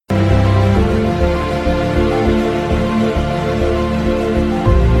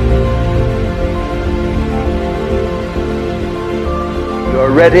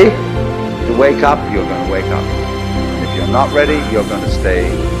ready to wake up, you're going to wake up. And if you're not ready, you're going to stay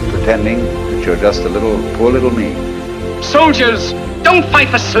pretending that you're just poor little me. Soldiers, don't fight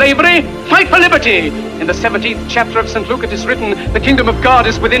for slavery, fight for liberty. In the 17th chapter of St. Luke it is written, the kingdom of God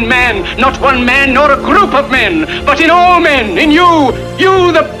is within man, not one man nor a group of men, but in all men, in you,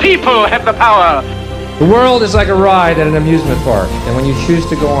 the people, have the power. The world is like a ride at an amusement park, and when you choose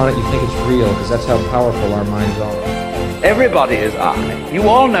to go on it, you think it's real, because that's how powerful our minds are. Everybody is I. You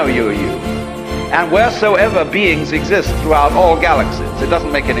all know you're you. And wheresoever beings exist throughout all galaxies, it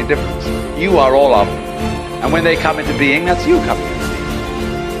doesn't make any difference. You are all of them. And when they come into being, that's you coming into being.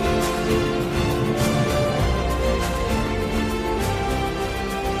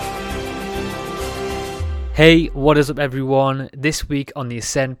 Hey, what is up everyone? This week on the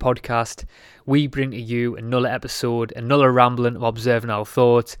Ascend podcast, we bring to you another episode, another rambling of Observing Our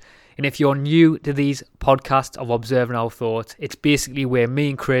Thoughts. And if you're new to these podcasts of Observing Our Thoughts, it's basically where me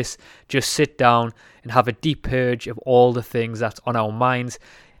and Chris just sit down and have a deep purge of all the things that's on our minds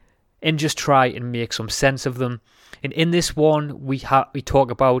and just try and make some sense of them. And in this one, we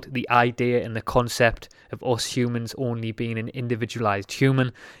talk about the idea and the concept of us humans only being an individualized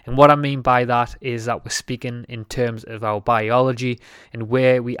human. And what I mean by that is that we're speaking in terms of our biology and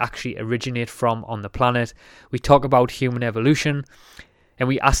where we actually originate from on the planet. We talk about human evolution, and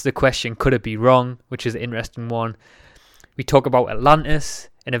we ask the question, could it be wrong? Which is an interesting one. We talk about Atlantis,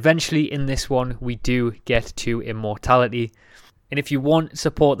 and eventually in this one, we do get to immortality. And if you want to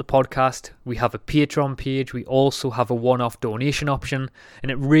support the podcast, we have a Patreon page. We also have a one-off donation option.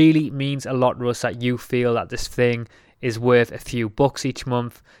 And it really means a lot to us that you feel that this thing is worth a few bucks each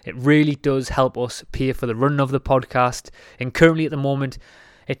month. It really does help us pay for the running of the podcast. And currently at the moment,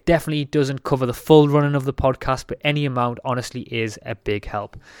 it definitely doesn't cover the full running of the podcast, but any amount honestly is a big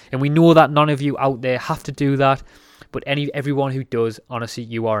help. And we know that none of you out there have to do that, but everyone who does, honestly,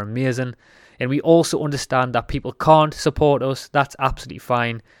 you are amazing. And we also understand that people can't support us. That's absolutely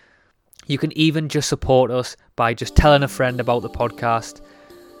fine. You can even just support us by just telling a friend about the podcast,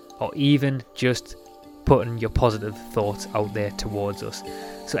 or even just putting your positive thoughts out there towards us.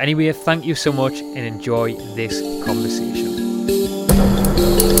 So anyway, thank you so much and enjoy this conversation.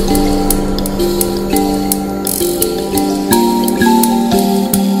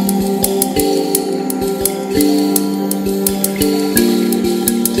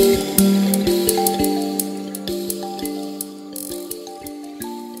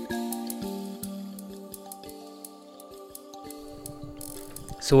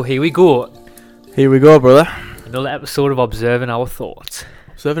 So here we go. Here we go, brother. Another episode of Observing Our Thoughts.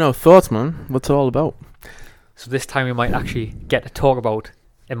 Observing Our Thoughts, man. What's it all about? So this time we might actually get to talk about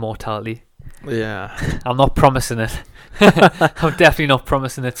immortality. Yeah. I'm not promising it. I'm definitely not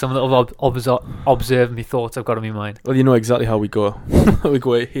promising it. Some little observing me thoughts I've got in my mind. Well, you know exactly how we go. We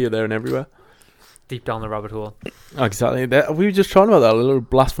go here, there, and everywhere. Deep down the rabbit hole. Exactly. We were just talking about that. A little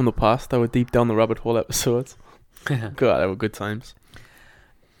blast from the past. Our deep down the rabbit hole episodes. God, they were good times.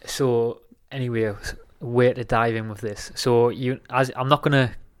 So anyway, where to dive in with this? So I'm not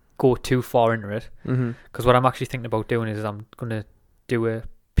gonna go too far into it, because what I'm actually thinking about doing is I'm gonna do a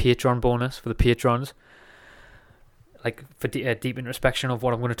Patreon bonus for the patrons, like for a deep introspection of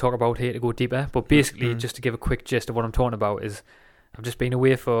what I'm going to talk about here to go deeper. But basically, just to give a quick gist of what I'm talking about is, I've just been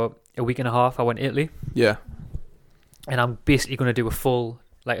away for a week and a half. I went to Italy. Yeah. And I'm basically going to do a full,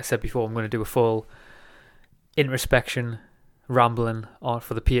 like I said before, I'm going to do a full introspection rambling on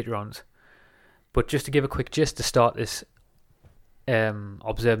for the patrons. But just to give a quick gist to start this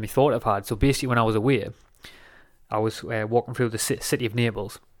observe me thought I've had. So basically, when I was away, I was walking through the city of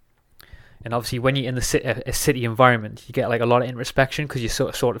Naples. And obviously, when you're in the a city environment, you get like a lot of introspection, because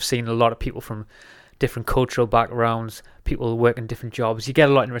you're sort of seeing a lot of people from different cultural backgrounds, people working different jobs. You get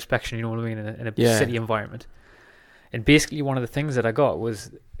a lot of introspection, you know what I mean, in a city environment. And basically, one of the things that I got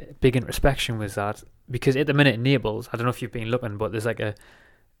was big introspection was that, because at the minute in Naples, I don't know if you've been looking, but there's like a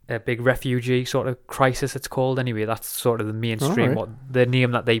big refugee sort of crisis, it's called anyway. That's sort of the mainstream, what the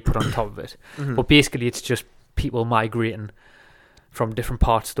name that they put on top of it. But basically, it's just people migrating from different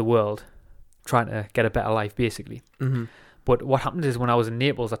parts of the world, trying to get a better life, basically. But what happened is, when I was in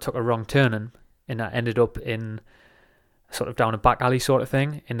Naples, I took a wrong turning, and I ended up in sort of down a back alley sort of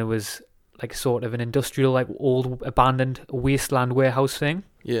thing, and there was like sort of an industrial, like old abandoned wasteland warehouse thing.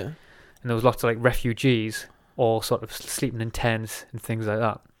 Yeah. And there was lots of like refugees all sort of sleeping in tents and things like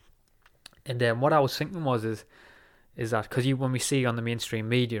that. And then what I was thinking is that, because when we see on the mainstream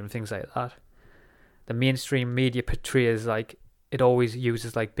media and things like that, the mainstream media portrays like it always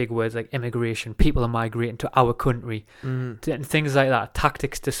uses like big words like immigration, people are migrating to our country, and things like that,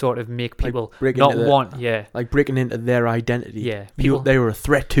 tactics to sort of make people not want, like breaking into their identity. Yeah, they were a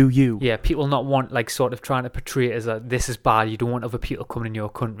threat to you. Yeah, people not want, like, sort of trying to portray it as that this is bad, you don't want other people coming in your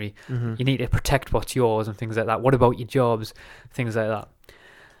country, you need to protect what's yours and things like that. What about your jobs? Things like that.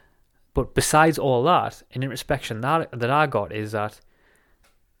 But besides all that, an introspection that I got is that,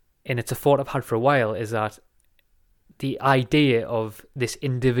 and it's a thought I've had for a while, is that the idea of this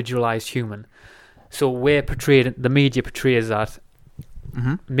individualized human. So we're portrayed, the media portrays that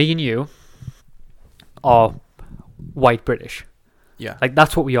me and you are white British. Yeah. Like,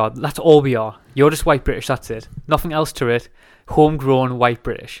 that's what we are. That's all we are. You're just white British, that's it. Nothing else to it. Homegrown white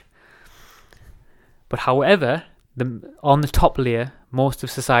British. But however, on the top layer, most of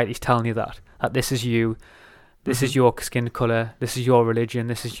society is telling you that this is you, this is your skin colour, this is your religion,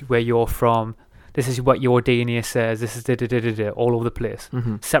 this is where you're from, this is what your DNA says, this is all over the place.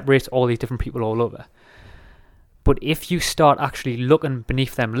 Separates all these different people all over. But if you start actually looking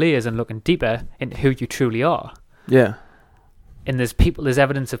beneath them layers and looking deeper into who you truly are, and there's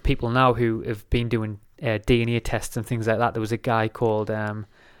evidence of people now who have been doing DNA tests and things like that. There was a guy called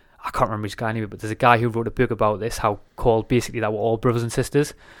I can't remember his guy anyway, but there's a guy who wrote a book about this, called basically that we're all brothers and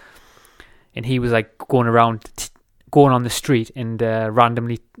sisters, and he was like going on the street and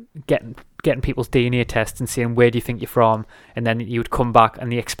randomly getting people's DNA tests and saying, where do you think you're from? And then you would come back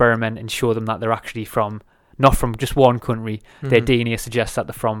and the experiment and show them that they're actually not from just one country. Their DNA suggests that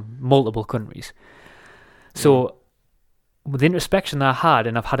they're from multiple countries. So the introspection that I had,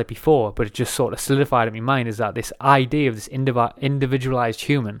 and I've had it before, but it just sort of solidified in my mind, is that this idea of this individualized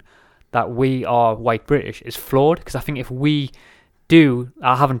human, that we are white British, is flawed. Because I think if we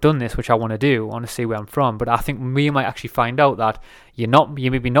I haven't done this, which I want to do, I want to see where I'm from, but I think we might actually find out that you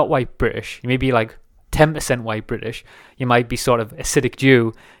may be not white British, you may be like 10% white British, you might be sort of Hasidic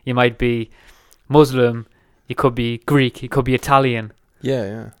Jew, you might be Muslim, you could be Greek, you could be Italian.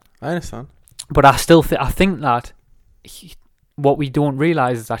 Yeah, I understand. But I still I think that what we don't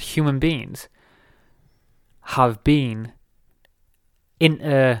realise is that human beings have been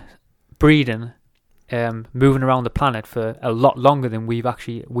interbreeding, moving around the planet for a lot longer than we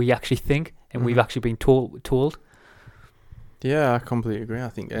actually think, and we've actually been told. Yeah, I completely agree. I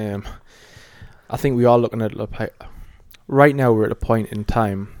think we are looking at right now. We're at a point in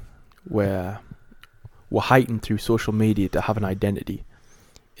time where we're heightened through social media to have an identity,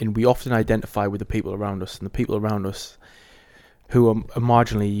 and we often identify with the people around us, and the people around us who are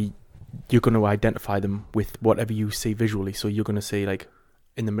marginally, you're going to identify them with whatever you see visually. So you're going to see, like,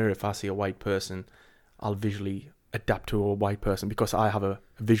 in the mirror, if I see a white person, I'll visually adapt to a white person because I have a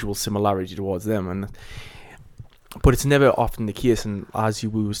visual similarity towards them. But it's never often the case, and as you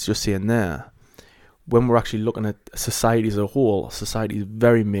was just saying there, when we're actually looking at society as a whole, society is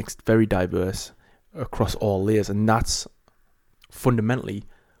very mixed, very diverse across all layers, and that's fundamentally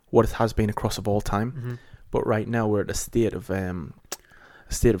what it has been across of all time. But right now we're at a state of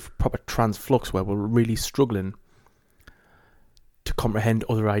proper transflux where we're really struggling to comprehend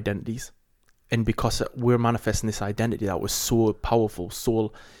other identities. And because we're manifesting this identity that was so powerful,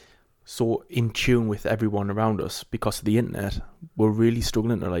 so in tune with everyone around us because of the internet, we're really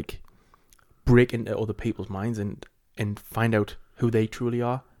struggling to, like, break into other people's minds and find out who they truly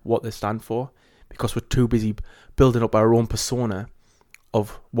are, what they stand for, because we're too busy building up our own persona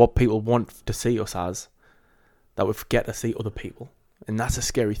of what people want to see us as, that we forget to see other people. And that's a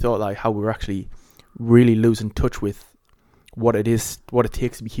scary thought, like how we're actually really losing touch with what it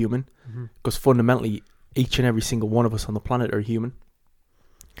takes to be human. Because fundamentally, each and every single one of us on the planet are human.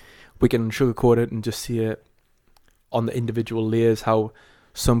 We can sugarcoat it and just see it on the individual layers, how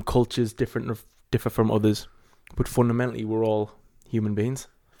some cultures differ from others, but fundamentally we're all human beings.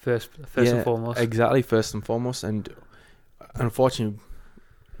 First and foremost. Exactly, first and foremost. And unfortunately,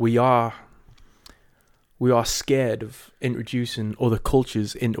 we are scared of introducing other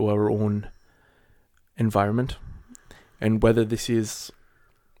cultures into our own environment. And whether this is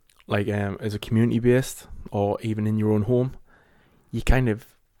like as a community based or even in your own home, you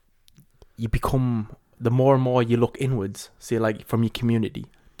become, the more and more you look inwards, say like from your community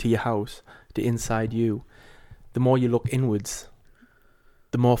to your house to inside you, the more you look inwards,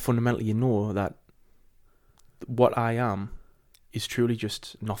 the more fundamentally you know that what I am is truly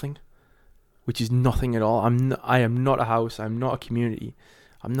just nothing, which is nothing at all. I am not a house. I'm not a community.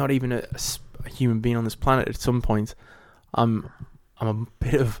 I'm not even a human being on this planet. At some point, I'm a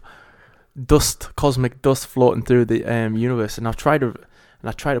bit of dust, cosmic dust floating through the universe. And I try to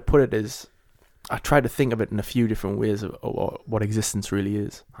put it as, I try to think of it in a few different ways of what existence really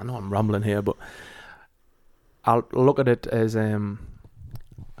is. I know I'm rambling here, but I'll look at it as who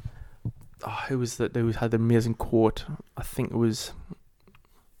was that? Who had the amazing quote? I think it was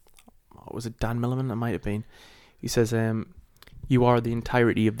it Dan Milliman? It might have been. He says, "You are the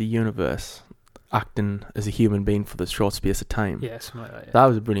entirety of the universe, acting as a human being for the short space of time." Yeah, something like that. Yeah. That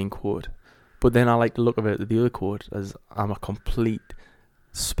was a brilliant quote. But then I like to look at it, the other quote, as I'm a complete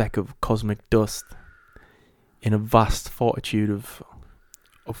speck of cosmic dust in a vast fortitude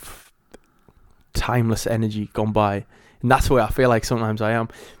of timeless energy gone by. And that's where I feel like sometimes I am,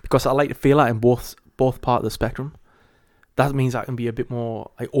 because I like to feel that in both part of the spectrum. That means I can be a bit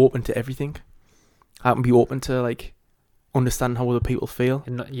more like open to everything. I can be open to like understand how other people feel.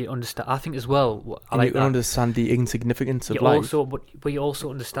 And you understand. I think as well. I And like you can that. understand the insignificance of You life. also, but you also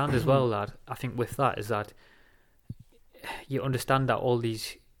understand as well that I think with that is that you understand that all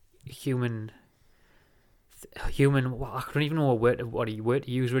these human. Well, I don't even know what word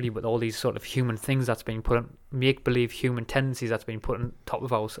to use really, but all these sort of human things that's been put on, make believe human tendencies that's been put on top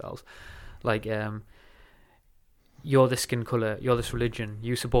of ourselves, like you're this skin color, you're this religion,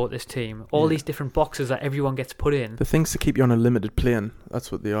 you support this team, all these different boxes that everyone gets put in. The things to keep you on a limited plane,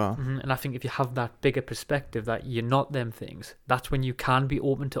 that's what they are. And I think if you have that bigger perspective that you're not them things, that's when you can be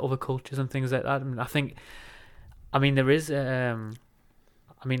open to other cultures and things like that. I mean, there is.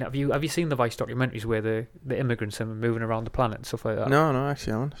 Have you seen the Vice documentaries where the immigrants are moving around the planet and stuff like that? No,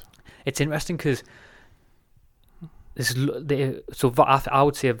 actually I haven't. It's interesting because I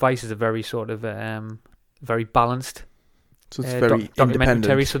would say Vice is a very sort of very balanced. So it's very documentary.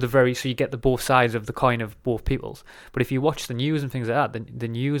 independent. So you get the both sides of the coin of both peoples. But if you watch the news and things like that, the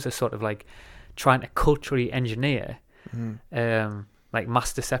news are sort of like trying to culturally engineer, like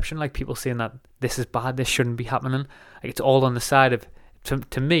mass deception, like people saying that this is bad, this shouldn't be happening. Like it's all on the side of.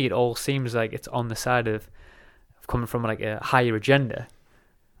 To me, it all seems like it's on the side of coming from like a higher agenda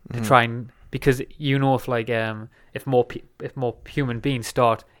to try and, because if more human beings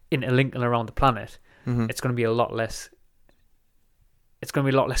start interlinking around the planet, it's going to be a lot less. It's going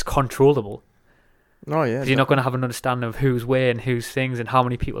to be a lot less controllable. Oh yeah, you're not going to have an understanding of who's where and whose things and how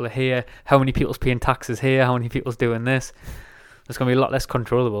many people are here, how many people's paying taxes here, how many people's doing this. It's going to be a lot less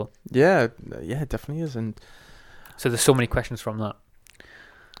controllable. Yeah, it definitely is, and so there's so many questions from that.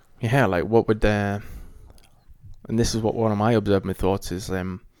 Yeah, like what would and this is what one of my observant thoughts is,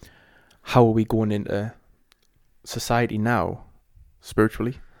 how are we going into society now,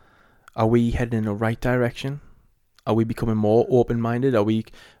 spiritually? Are we heading in the right direction? Are we becoming more open-minded? Are we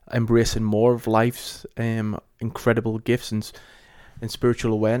embracing more of life's incredible gifts and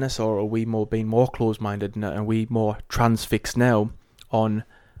spiritual awareness, or are we being more closed-minded and are we more transfixed now on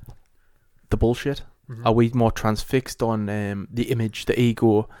the bullshit? Are we more transfixed on the image, the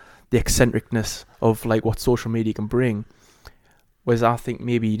ego, the eccentricness of like what social media can bring? Whereas I think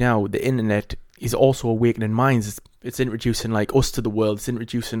maybe now the internet is also awakening minds. It's introducing like us to the world. It's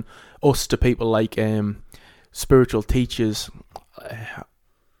introducing us to people like spiritual teachers,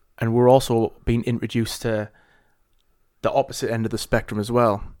 and we're also being introduced to the opposite end of the spectrum as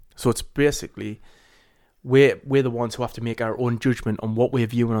well. So it's basically we're the ones who have to make our own judgment on what we're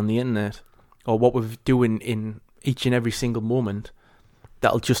viewing on the internet, or what we're doing in each and every single moment,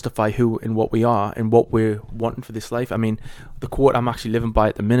 that'll justify who and what we are and what we're wanting for this life. I mean, the quote I'm actually living by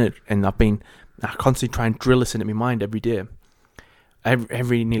at the minute, and I constantly try and drill this into my mind every day,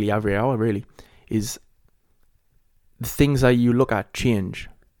 nearly every hour really, is the things that you look at change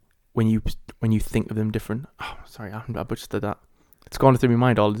when you think of them different. Oh, sorry, I butchered that. It's gone through my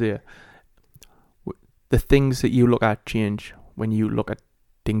mind all day. The things that you look at change when you look at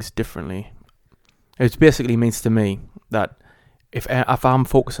things differently. It basically means to me that if I'm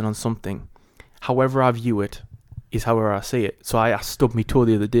focusing on something, however I view it is however I see it. So I stubbed my toe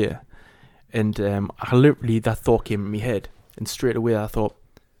the other day, and I literally, that thought came in my head, and straight away I thought,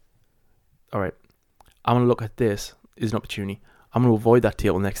 all right, I'm going to look at this as an opportunity. I'm going to avoid that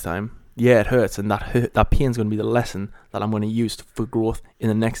table next time. Yeah, it hurts, and that pain's going to be the lesson that I'm going to use for growth in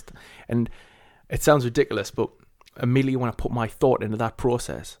the next. And it sounds ridiculous, but immediately when I put my thought into that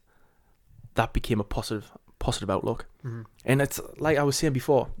process, that became a positive outlook. And it's like I was saying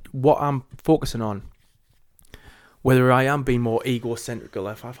before, what I'm focusing on, whether I am being more egocentric,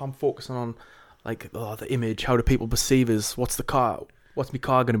 or if I'm focusing on like the image, how do people perceive us, what's my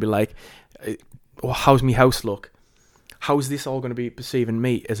car going to be like, or how's my house look, how's this all going to be perceiving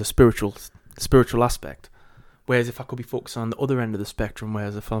me as a spiritual aspect? Whereas if I could be focusing on the other end of the spectrum,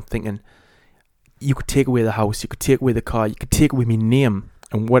 whereas if I'm thinking, you could take away the house, you could take away the car, you could take away my name,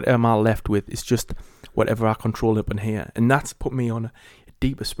 and what am I left with is just whatever I control up in here. And that's put me on a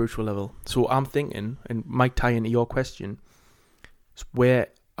deeper spiritual level. So I'm thinking, and might tie into your question, where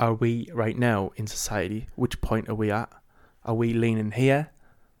are we right now in society? Which point are we at? Are we leaning here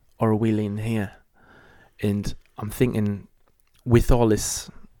or are we leaning here? And I'm thinking with all this,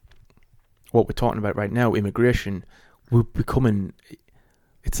 what we're talking about right now, immigration, we're becoming,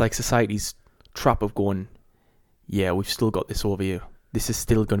 it's like society's trap of going, yeah, we've still got this over you. This is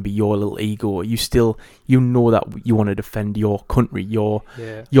still going to be your little ego. You know that you want to defend your country, your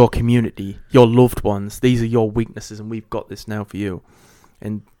community, your loved ones. These are your weaknesses, and we've got this now for you.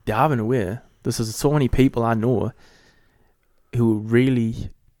 And they're having a way. There's so many people I know who really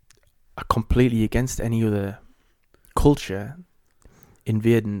are completely against any other culture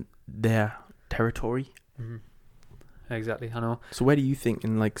invading their territory. Mm-hmm. Exactly, I know. So where do you think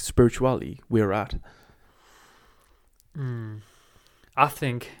in like spirituality we're at? I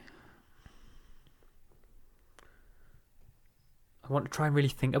think I want to try and really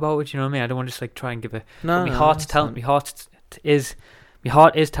think about it. You know what I mean? I don't want to just like try and give a. No, my heart is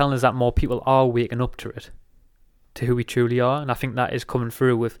telling us that more people are waking up to it, to who we truly are, and I think that is coming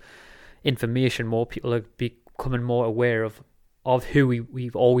through with information. More people are becoming more aware of who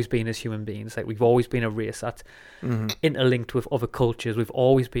we've always been as human beings. Like we've always been a race that's interlinked with other cultures. We've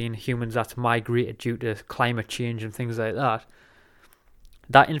always been humans that's migrated due to climate change and things like that.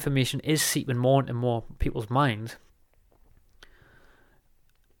 That information is seeping more into more people's minds.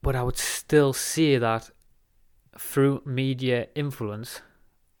 But I would still say that through media influence,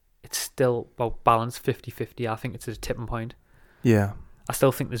 it's still about balance 50-50. I think it's a tipping point. Yeah. I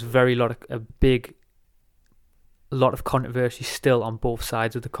still think there's a lot of controversy still on both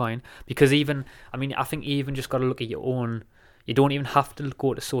sides of the coin. Because I think you even just got to look at your own. You don't even have to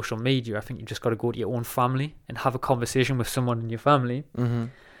go to social media. I think you just got to go to your own family and have a conversation with someone in your family,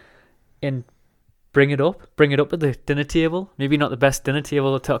 and bring it up at the dinner table. Maybe not the best dinner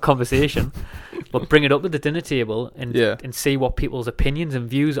table conversation, but bring it up at the dinner table and see what people's opinions and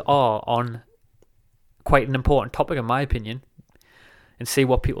views are on quite an important topic, in my opinion, and see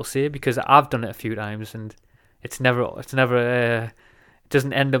what people say. Because I've done it a few times, and it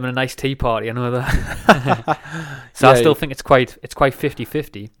doesn't end up in a nice tea party. I know that. So I still think it's quite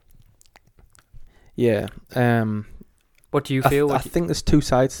 50-50. Yeah. What do you feel? I think there's two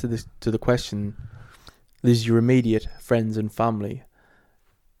sides to the question. There's your immediate friends and family,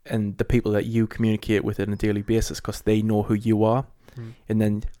 and the people that you communicate with on a daily basis, because they know who you are, and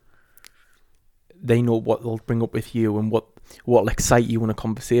then they know what they'll bring up with you and what'll excite you in a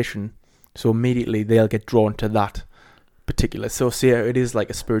conversation. So immediately they'll get drawn to that particular. So say it is like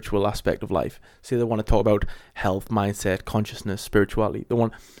a spiritual aspect of life. Say they want to talk about health, mindset, consciousness, spirituality.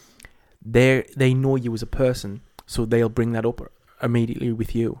 They know you as a person, so they'll bring that up immediately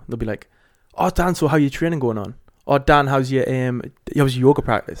with you. They'll be like, "Oh, Dan, so how your training going on? Oh, Dan, how's your yoga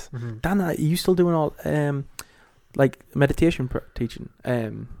practice? Dan, are you still doing all like meditation teaching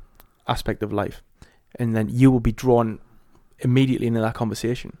aspect of life?" And then you will be drawn immediately into that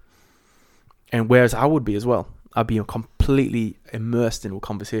conversation. And whereas I would be as well, I'd be completely immersed in a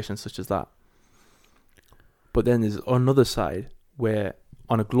conversation such as that. But then there's another side where,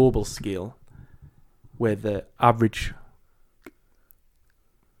 on a global scale, where the average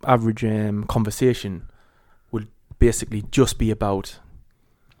conversation would basically just be about,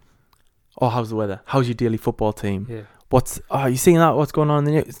 "Oh, how's the weather? How's your daily football team? Yeah. You seeing that? What's going on in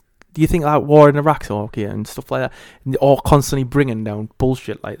the news? Do you think that war in Iraq's okay?" And stuff like that. And they're all constantly bringing down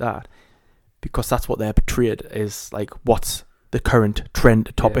bullshit like that, because that's what they're portrayed as, like, what's the current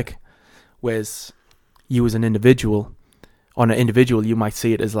trend topic. Whereas you as an individual, you might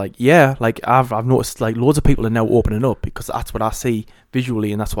see it as like, yeah, like I've noticed like loads of people are now opening up, because that's what I see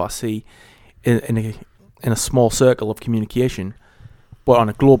visually, and that's what I see in a small circle of communication. But on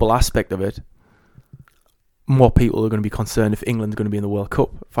a global aspect of it, more people are going to be concerned if England's going to be in the World Cup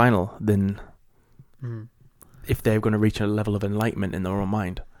final than if they're going to reach a level of enlightenment in their own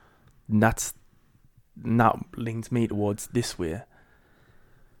mind. And that leans me towards this way.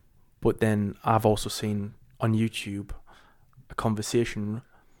 But then I've also seen on YouTube a conversation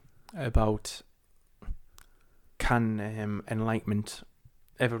about, can enlightenment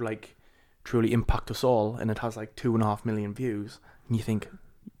ever like truly impact us all? And it has like 2.5 million views, and you think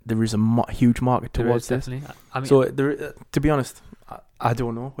there is a huge market towards this. Definitely. I mean, so to be honest, I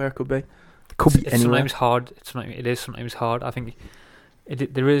don't know where it could be. It could be anywhere. Sometimes hard. It is sometimes hard. I think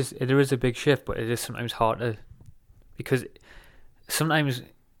there is a big shift, but it is sometimes hard because sometimes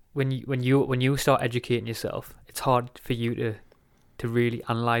when you start educating yourself, it's hard for you to really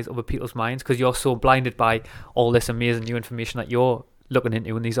analyze other people's minds, because you're so blinded by all this amazing new information that you're looking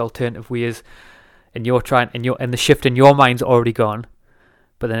into in these alternative ways, and you're trying, and the shift in your mind's already gone.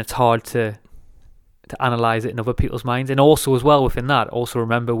 But then it's hard to to analyze it in other people's minds, and also as well within that, also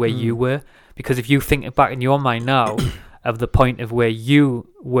remember where you were, because if you think back in your mind now of the point of where you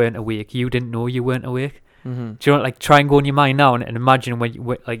weren't awake, you didn't know you weren't awake. Mm-hmm. Do you know, like, try and go in your mind now and imagine when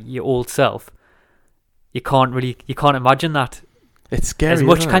you, like, your old self. You can't imagine that It's scary as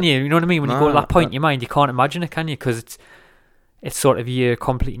much, isn't can it? you? You know what I mean? When you go to that point in your mind, you can't imagine it, can you? Because it's sort of you're a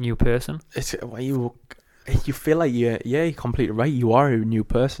completely new person. It's you feel like you're completely right. You are a new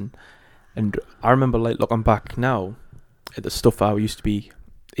person, and I remember like looking back now at the stuff I used to be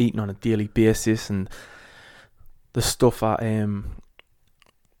eating on a daily basis, and the stuff I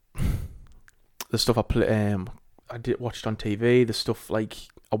watched on TV, the stuff like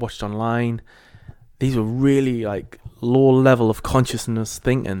I watched online. These were really like low level of consciousness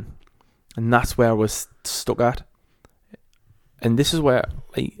thinking, and that's where I was stuck at. And this is where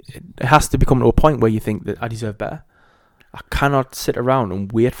like, it has to become to a point where you think that I deserve better. I cannot sit around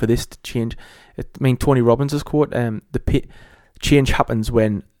and wait for this to change. I mean, Tony Robbins' quote, change happens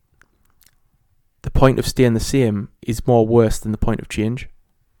when the point of staying the same is more worse than the point of change.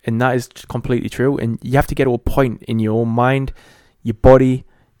 And that is completely true. And you have to get to a point in your own mind, your body,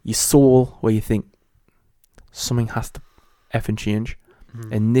 your soul, where you think something has to effing change.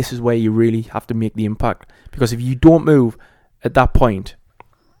 Mm-hmm. And this is where you really have to make the impact. Because if you don't move at that point,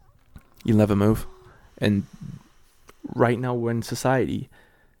 you'll never move. And right now we're in society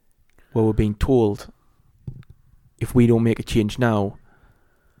where we're being told if we don't make a change now,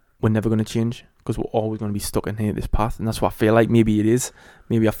 we're never going to change, because we're always going to be stuck in here, this path. And that's what I feel like maybe it is.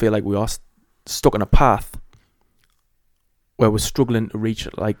 Maybe I feel like we are stuck in a path where we're struggling to reach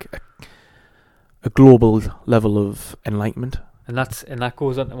like a global level of enlightenment. And that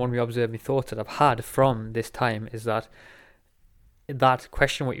goes on to one of the observing thoughts that I've had from this time, is that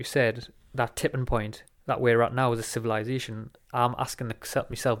question, what you said, that tipping point that we're at now as a civilization, I'm asking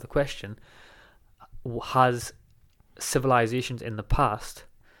myself the question, has civilizations in the past,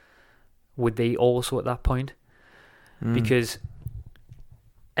 would they also at that point? Because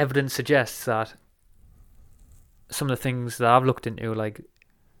evidence suggests that some of the things that I've looked into, like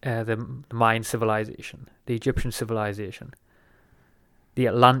the Mayan civilization, the Egyptian civilization, the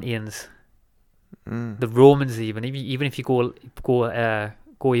Atlanteans, the Romans, even if you go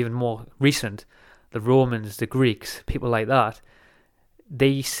even more recent, the Romans, the Greeks, people like that,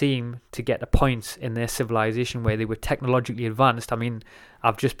 they seem to get a point in their civilization where they were technologically advanced. I mean,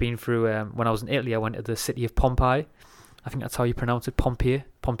 I've just been through, when I was in Italy, I went to the city of Pompeii. I think that's how you pronounce it, Pompeii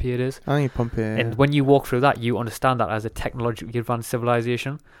it is. I think Pompeii. And when you walk through that, you understand that as a technologically advanced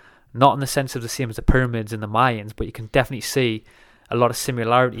civilization. Not in the sense of the same as the pyramids and the Mayans, but you can definitely see a lot of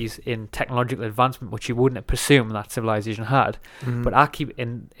similarities in technological advancement, which you wouldn't presume that civilization had. But I keep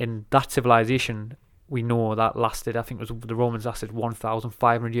in that civilization, we know that lasted, I think it was the Romans lasted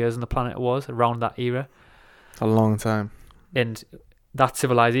 1,500 years on the planet, it was around that era. A long time. And that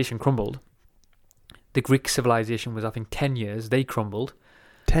civilization crumbled. The Greek civilization was, I think, 10 years. They crumbled.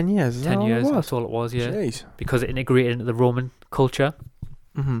 10 years? Is 10 that years, all it was? that's all it was, yeah. Jeez. Because it integrated into the Roman culture.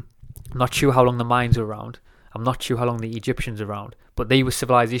 Mm-hmm. I'm not sure how long the Mayans were around. I'm not sure how long the Egyptians were around. But they were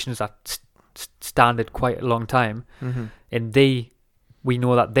civilizations that standed quite a long time. Mm-hmm. And we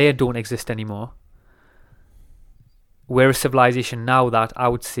know that they don't exist anymore. We're a civilization now that I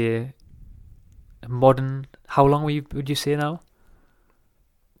would say modern. How long would you say now?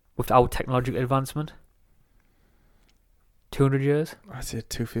 Without technological advancement? 200 years? I'd say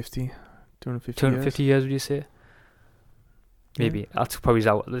 250. 250 years, would you say? Maybe. That's probably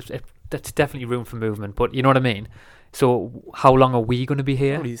that's definitely room for movement, but you know what I mean? So how long are we going to be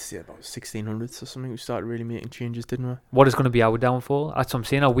here? Probably say about 1600s or something. We started really making changes, didn't we? What is going to be our downfall? That's what I'm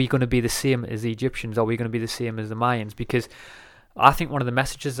saying. Are we going to be the same as the Egyptians? Are we going to be the same as the Mayans? Because I think one of the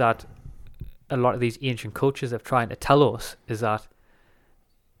messages that a lot of these ancient cultures are trying to tell us is that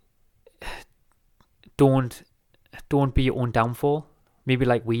don't be your own downfall. Maybe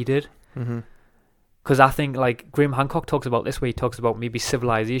like we did. Mm-hmm. Because I think, like, Graham Hancock talks about this way, he talks about maybe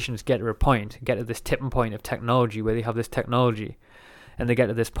civilizations get to this tipping point of technology where they have this technology and they get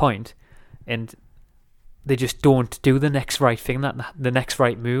to this point and they just don't do the next right thing, the next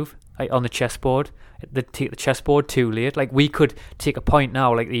right move, like on the chessboard. They take the chessboard too late. Like, we could take a point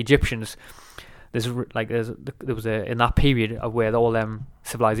now, like the Egyptians, there was in that period of where all them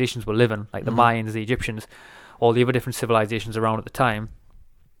civilizations were living, like the Mayans, the Egyptians, all the other different civilizations around at the time.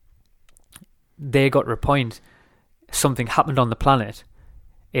 They got to a point, something happened on the planet,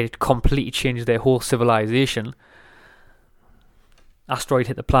 it completely changed their whole civilization. Asteroid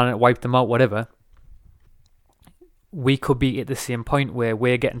hit the planet, wiped them out, whatever. We could be at the same point where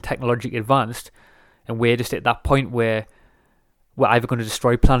we're getting technologically advanced and we're just at that point where we're either going to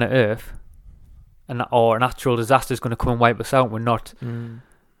destroy planet Earth or a natural disaster is going to come and wipe us out. We're not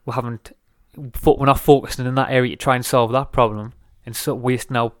focusing in that area to try and solve that problem, and so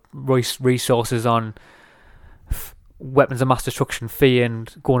wasting our resources on weapons of mass destruction, fear,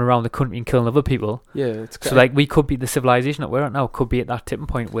 and going around the country and killing other people. Yeah, it's so like we could be the civilization that we're at now. Could be at that tipping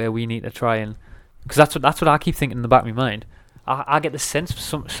point where we need to try and, because that's what I keep thinking in the back of my mind. I get the sense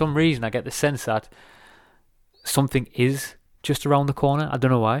for some reason. I get the sense that something is just around the corner. I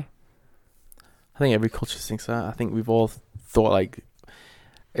don't know why. I think every culture thinks that. I think we've all thought, like,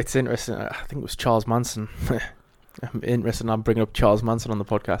 it's interesting. I think it was Charles Manson. I'm interested. I'm bringing up Charles Manson on the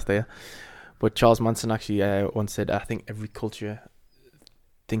podcast there. But Charles Manson actually once said, I think every culture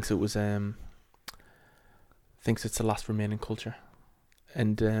thinks it was thinks it's the last remaining culture.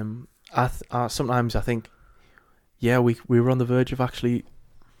 And sometimes I think, yeah, we were on the verge of actually,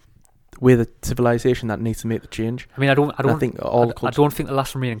 we're the civilization that needs to make the change. I mean, I don't think the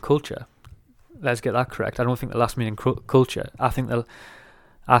last remaining culture. Let's get that correct. I don't think the last remaining culture. I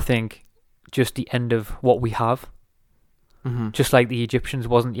think just the end of what we have. Mm-hmm. Just like the Egyptians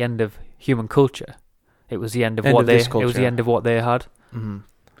wasn't the end of human culture, it was the end of what they had. Mm-hmm.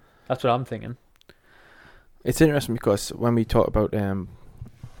 That's what I'm thinking. It's interesting because when we talk about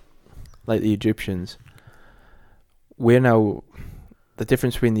like the Egyptians, we're now, the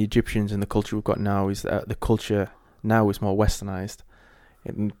difference between the Egyptians and the culture we've got now is that the culture now is more westernized,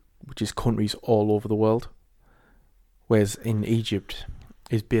 which is countries all over the world, whereas in Egypt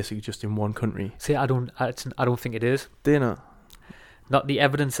is basically just in one country. See, I don't think it is. Do you know? Not the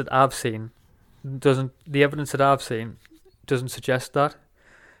evidence that I've seen doesn't suggest that.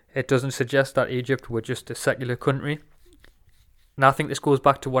 It doesn't suggest that Egypt were just a secular country. And I think this goes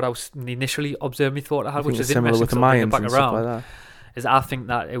back to what I was initially observing my thought I had, which is similar with the Mayans and stuff like that. Is I think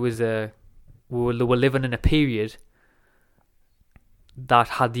that it was we were living in a period that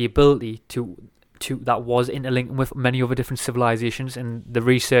had the ability to that was interlinked with many other different civilizations. And the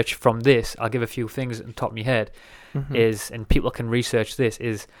research from this, I'll give a few things on top of my head, and people can research this,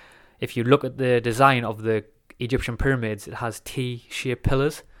 is if you look at the design of the Egyptian pyramids, it has T-shaped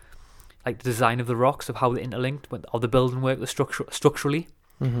pillars, like the design of the rocks, of how they're interlinked, of the building work, structurally.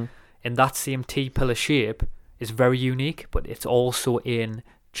 Mm-hmm. And that same T-pillar shape is very unique, but it's also in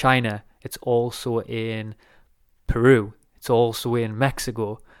China, it's also in Peru, it's also in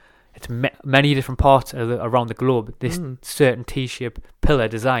Mexico. It's many different parts around the globe. This certain T-shaped pillar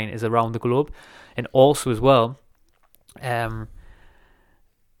design is around the globe. And also as well,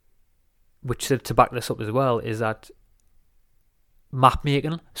 which to back this up as well, is that map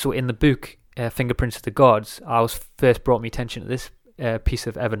making. So in the book, Fingerprints of the Gods, I was first brought my attention to this piece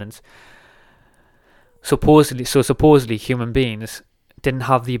of evidence. Supposedly human beings didn't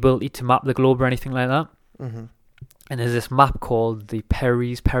have the ability to map the globe or anything like that. Mm-hmm. And there's this map called the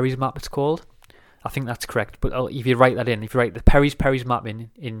Perry's map, it's called. I think that's correct. But if you write that in, if you write the Perry's map in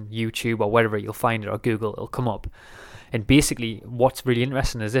YouTube or wherever, you'll find it, or Google, it'll come up. And basically, what's really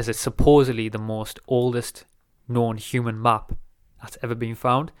interesting is this: it's supposedly the most oldest known human map that's ever been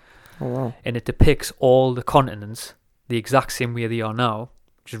found. Oh wow! And it depicts all the continents the exact same way they are now,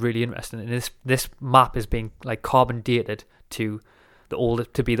 which is really interesting. And this map is being like carbon dated to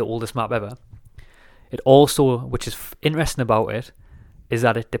be the oldest map ever. It also, which is interesting about it, is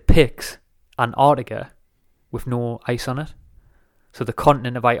that it depicts Antarctica with no ice on it. So the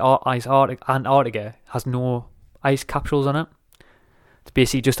continent of Antarctica has no ice capsules on it. It's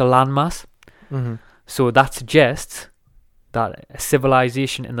basically just a landmass. Mm-hmm. So that suggests that a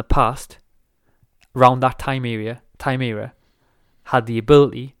civilization in the past, around that time era, had the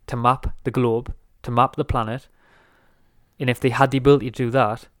ability to map the globe, to map the planet. And if they had the ability to do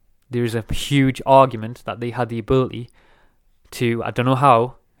that, there's a huge argument that they had the ability to, I don't know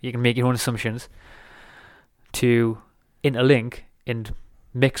how, you can make your own assumptions, to interlink and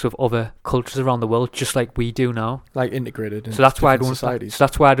mix with other cultures around the world, just like we do now. Like integrated. So that's why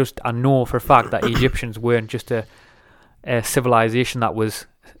I know for a fact that Egyptians weren't just a civilization that was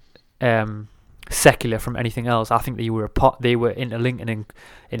secular from anything else. I think they were interlinked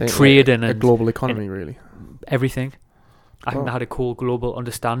in trade and a global economy, really. Everything. I think they had a cool global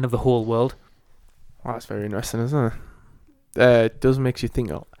understanding of the whole world. Well, that's very interesting, isn't it? It does make you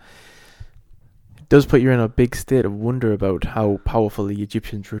think. It does put you in a big state of wonder about how powerful the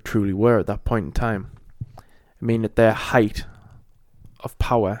Egyptians truly were at that point in time. I mean, at their height of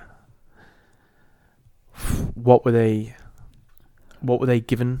power, what were they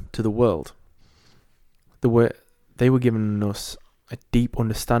given to the world? They were giving us a deep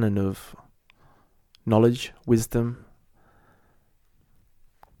understanding of knowledge, wisdom.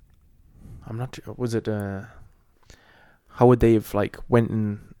 I'm not sure. Was it? How would they have went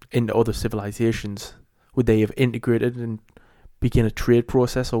and into other civilizations? Would they have integrated and begin a trade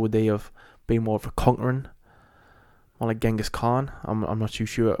process, or would they have been more of a conquering, more like Genghis Khan? I'm not too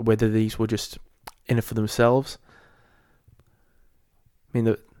sure whether these were just in it for themselves. I mean,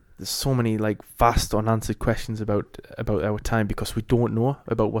 there's so many like vast unanswered questions about our time, because we don't know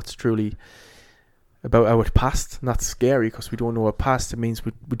about what's truly about our past. And that's scary, because we don't know our past. It means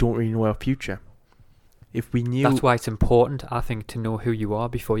we don't really know our future. If we knew... That's why it's important, I think, to know who you are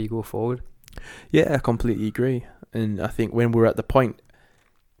before you go forward. Yeah, I completely agree. And I think when we're at the point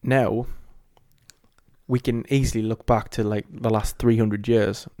now, we can easily look back to like the last 300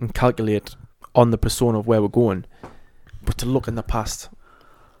 years and calculate on the persona of where we're going. But to look in the past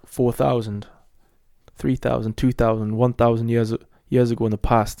 4,000, 3,000, 2,000, 1,000 years ago in the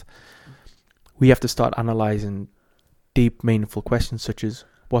past, we have to start analysing deep, meaningful questions such as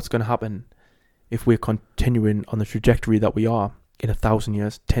what's going to happen if we're continuing on the trajectory that we are in 1,000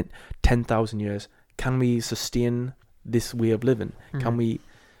 years, 10,000 years. Can we sustain this way of living? Mm-hmm.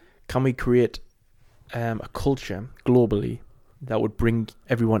 Can we create a culture globally that would bring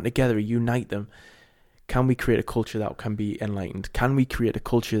everyone together, unite them? Can we create a culture that can be enlightened? Can we create a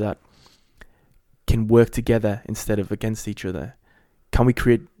culture that can work together instead of against each other? Can we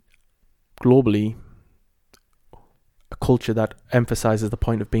create globally a culture that emphasizes the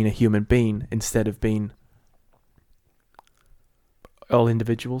point of being a human being instead of being all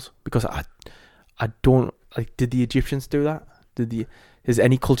individuals? Because I don't like. Did the Egyptians do that? Has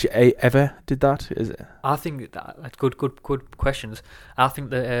any culture ever did that? I think that's good questions. I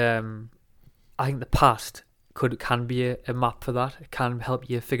think that the past can be a map for that. It can help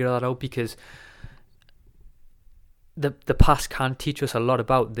you figure that out, because the past can teach us a lot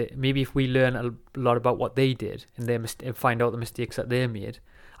about maybe if we learn a lot about what they did and find out the mistakes that they made.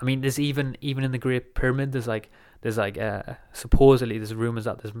 I mean, there's even in the Great Pyramid, there's supposedly there's rumors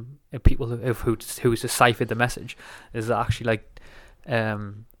that there's people who deciphered the message. There's actually like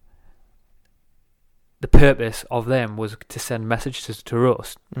the purpose of them was to send messages to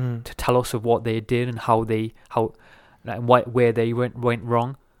us to tell us of what they did and where they went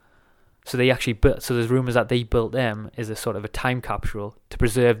wrong. So they actually built. So there's rumors that they built them as a sort of a time capsule to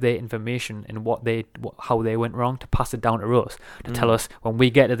preserve their information and how they went wrong, to pass it down to us, to tell us when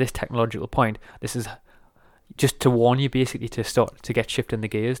we get to this technological point. This is just to warn you, basically, to get shifting the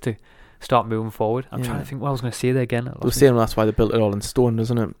gears, to start moving forward. I'm trying to think what I was going to say there again. I was saying that's why they built it all in stone,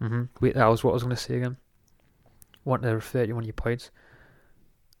 doesn't it? Mm-hmm. Wait, that was what I was going to say again. Want to refer to one of your points?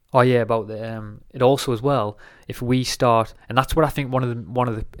 Oh yeah, about the it also as well. If we start, and that's what I think one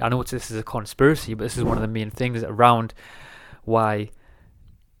of the I know this is a conspiracy, but this is one of the main things around why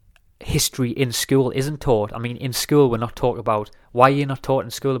history in school isn't taught. I mean, in school we're not taught about why you're not taught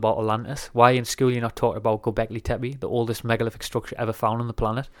in school about Atlantis. Why in school you're not taught about Göbekli Tepe, the oldest megalithic structure ever found on the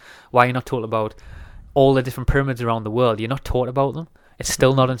planet. Why you're not taught about all the different pyramids around the world. You're not taught about them. It's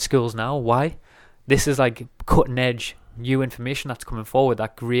still not in schools now. Why? This is like cutting edge new information that's coming forward,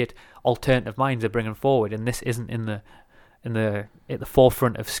 that great alternative minds are bringing forward, and this isn't at the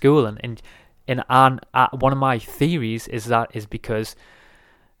forefront of school. And one of my theories is because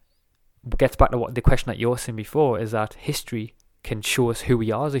it gets back to what the question that you were saying before, is that history can show us who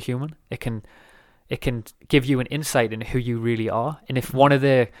we are as a human. It can give you an insight into who you really are. And if one of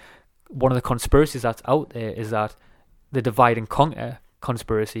the conspiracies that's out there is that the divide and conquer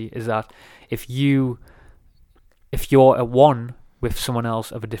conspiracy is that if you're at one with someone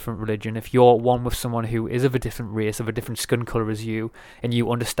else of a different religion, if you're one with someone who is of a different race, of a different skin color as you, and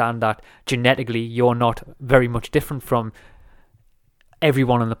you understand that genetically you're not very much different from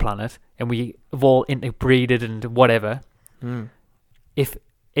everyone on the planet, and we have all interbreeded and whatever, if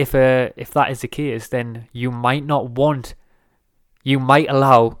that is the case, then you might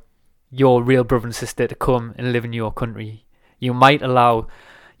allow your real brother and sister to come and live in your country. You might not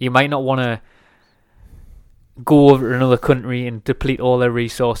want to go over to another country and deplete all their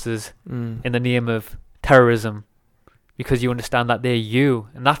resources in the name of terrorism, because you understand that they're you.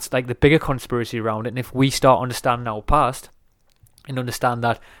 And that's like the bigger conspiracy around it. And if we start understanding our past and understand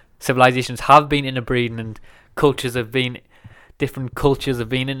that civilizations have been interbreeding and different cultures have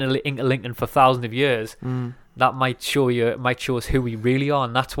been interlinked for thousands of years, that might show us who we really are.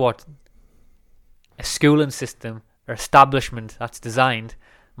 And that's what a schooling system or establishment that's designed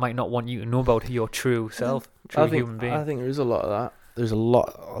might not want you to know about your true self, human being. I think there is a lot of that. There's a lot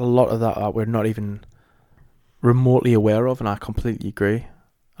of that we're not even remotely aware of, and I completely agree.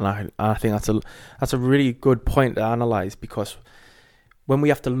 And I think that's a really good point to analyze, because when we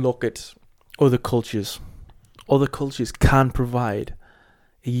have to look at other cultures can provide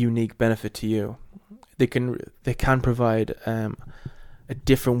a unique benefit to you. They can provide a a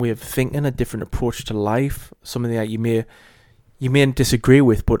different way of thinking, a different approach to life, something that you may disagree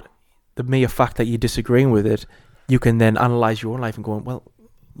with, but the mere fact that you're disagreeing with it, you can then analyze your own life and go, well,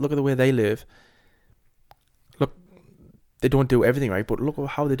 look at the way they live. Look, they don't do everything right, but look at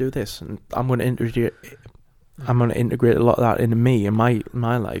how they do this, and I'm going to integrate a lot of that into me and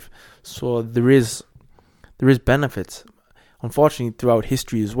my life. So there is benefits. Unfortunately, throughout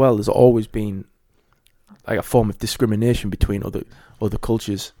history as well, there's always been like a form of discrimination between other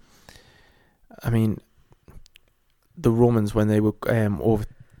cultures. I mean, the Romans, when they were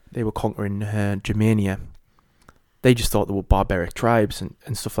conquering Germania, they just thought they were barbaric tribes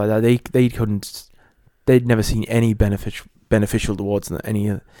and stuff like that. They'd never seen any beneficial towards any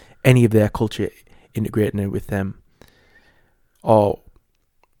of their culture integrating it with them. Or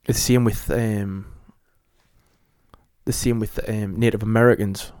the same with Native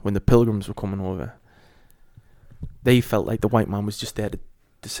Americans when the Pilgrims were coming over. They felt like the white man was just there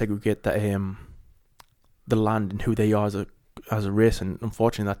to segregate the land and who they are as a race, and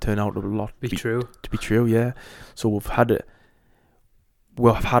unfortunately that turned out to be true. Yeah. So we've had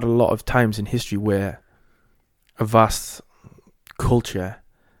a lot of times in history where a vast culture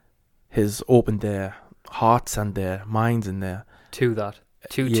has opened their hearts and their minds in there to that,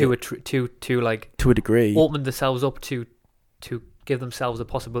 to a degree, opened themselves up to give themselves a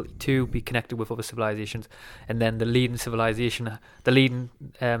possibility to be connected with other civilizations, and then the leading civilization has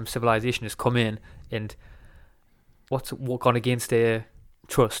come in and what's gone against their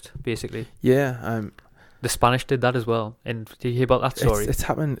trust, basically. Yeah. The Spanish did that as well. And did you hear about that story? It's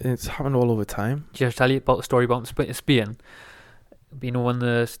happened all over time. Did I tell you about the story about Spain? You know, when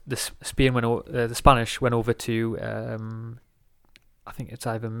the Spanish went over to I think it's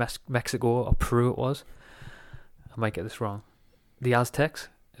either Mexico or Peru. It was. I might get this wrong. The Aztecs,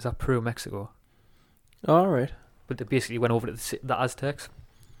 is that Peru or Mexico? All right. But they basically went over to the Aztecs,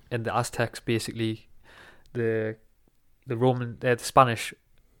 and the Aztecs basically the Spanish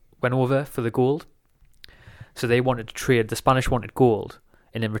went over for the gold. So they wanted to trade. The Spanish wanted gold,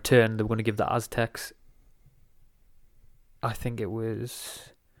 and in return they were going to give the Aztecs, I think it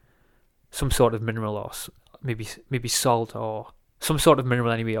was some sort of mineral, or maybe salt, or some sort of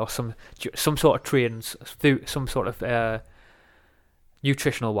mineral anyway, or some sort of trade and food, some sort of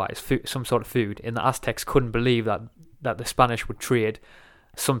nutritional wise food, some sort of food. And the Aztecs couldn't believe that the Spanish would trade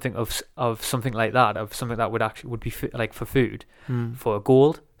something of something like that, of something that would be like for food, for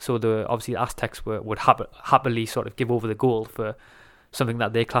gold. So obviously the Aztecs would happily sort of give over the gold for something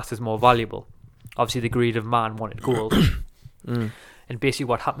that they classed as more valuable. Obviously the greed of man wanted gold. And basically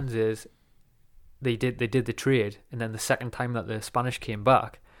what happens is they did the trade, and then the second time that the Spanish came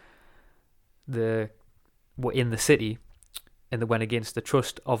back, they were in the city, and they went against the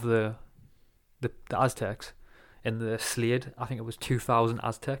trust of the Aztecs, and they slayed, I think it was 2,000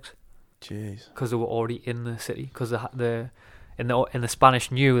 Aztecs. Jeez. Because they were already in the city. Because the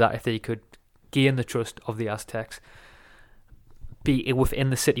Spanish knew that if they could gain the trust of the Aztecs, be within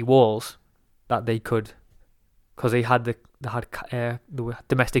the city walls, that they could, because they had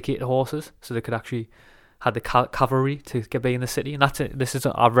domesticated horses, so they could actually had the cavalry to get by in the city. And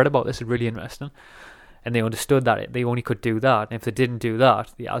I've read about this. It's really interesting. And they understood that they only could do that. And if they didn't do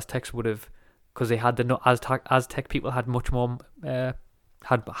that, the Aztecs would have, because they had Aztec people had much more,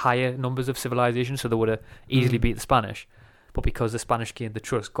 had higher numbers of civilization, so they would have easily beat the Spanish. But because the Spanish gained the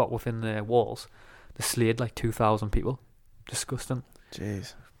trust, got within their walls, they slayed like 2,000 people. Disgusting.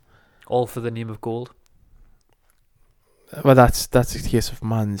 Jeez. All for the name of gold. Well, that's the case of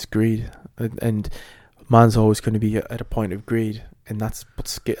man's greed, and man's always going to be at a point of greed, and that's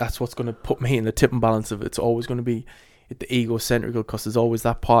what's going to put me in the tipping balance of it. It's always going to be the egocentric, because there's always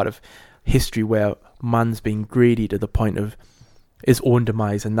that part of history where man's being greedy to the point of his own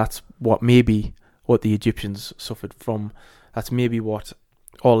demise, and that's what the Egyptians suffered from. That's maybe what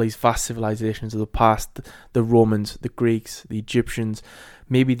all these vast civilizations of the past, the Romans, the Greeks, the Egyptians,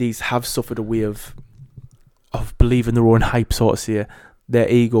 maybe these have suffered a way of believing their own hype, sort of say. Their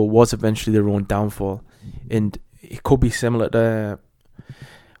ego was eventually their own downfall. And it could be similar to,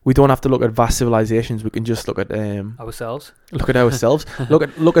 we don't have to look at vast civilizations, we can just look at ourselves. Look at ourselves.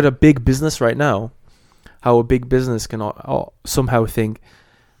 look at a big business right now. How a big business can somehow think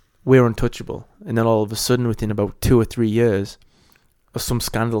we're untouchable, and then all of a sudden within about 2 or 3 years some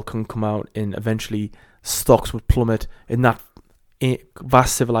scandal can come out, and eventually stocks would plummet, and that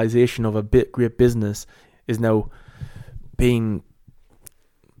vast civilization of a great business is now being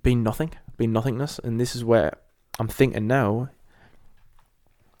nothingness. And this is where I'm thinking now,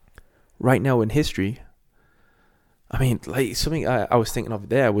 right now in history. I mean, like something I was thinking of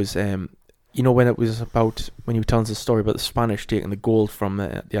there was you know, when it was about, when you were telling us the story about the Spanish taking the gold from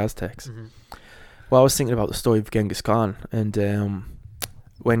the Aztecs. Mm-hmm. Well, I was thinking about the story of Genghis Khan, and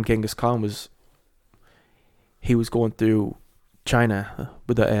when Genghis Khan was going through China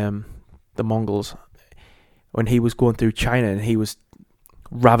with the Mongols, when he was going through China and he was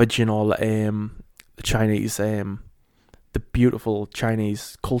ravaging all the Chinese, the beautiful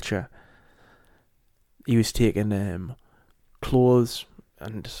Chinese culture. He was taking clothes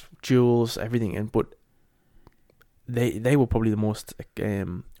and jewels, everything, but they were probably the most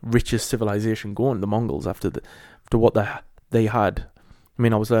richest civilization going, the Mongols, after what they had. I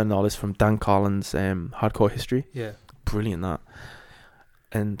mean, I was learning all this from Dan Carlin's Hardcore History. Yeah. Brilliant, that.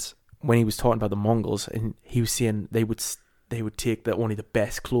 And when he was talking about the Mongols, and he was saying they would take only the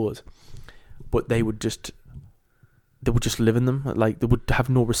best clothes, but they would just live in them. Like, they would have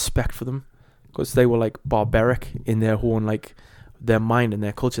no respect for them, because they were like barbaric in their own, like, their mind and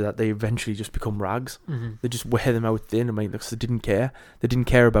their culture, that they eventually just become rags. Mm-hmm. They just wear them out thin. I mean, because they didn't care. They didn't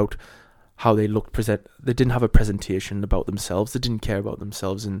care about how they looked. They didn't have a presentation about themselves. They didn't care about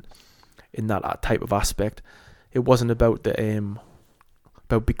themselves in that type of aspect. It wasn't about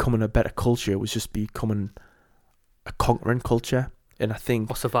about becoming a better culture. It was just becoming a conquering culture. And I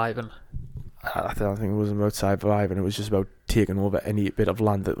think, Or surviving. I think it wasn't about surviving. It was just about taking over any bit of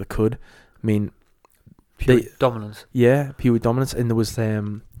land that they could. I mean, Pure dominance. Yeah, pure dominance. And there was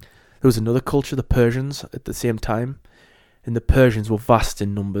another culture, the Persians, at the same time. And the Persians were vast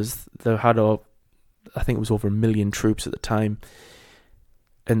in numbers. They had I think it was over 1 million troops at the time.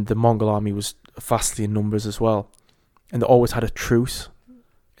 And the Mongol army was vastly in numbers as well. And they always had a truce.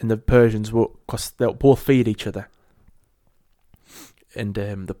 And the Persians were, because they both feed each other. And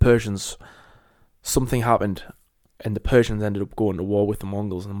the Persians, something happened, and the Persians ended up going to war with the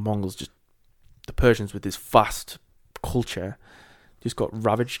Mongols, and the Persians, with this vast culture, just got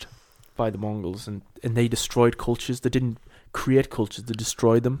ravaged by the Mongols, and they destroyed cultures. They didn't create cultures, they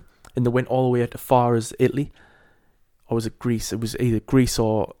destroyed them, and they went all the way as far as Italy, or was it Greece? It was either Greece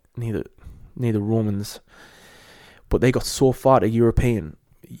or near the Romans, but they got so far to European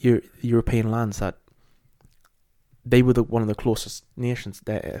lands that they were one of the closest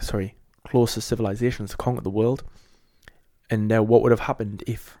closest civilizations to conquer the world. And now, what would have happened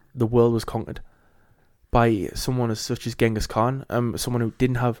if the world was conquered by someone such as Genghis Khan, someone who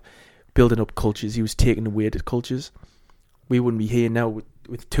didn't have building up cultures? He was taking away the cultures. We wouldn't be here now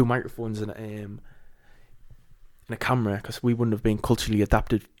with 2 microphones and a camera, because we wouldn't have been culturally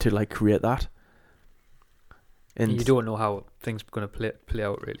adapted to, like, create that. And you don't know how things are going to play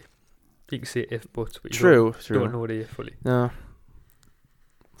out, really. You can say if, but you true. don't know it fully. No.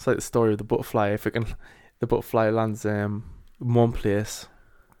 It's like the story of the butterfly. The butterfly lands in one place,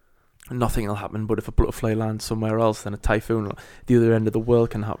 nothing will happen. But if a butterfly lands somewhere else, then a typhoon, the other end of the world,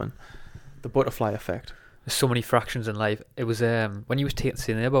 can happen. The butterfly effect. There's so many fractions in life. It was when you was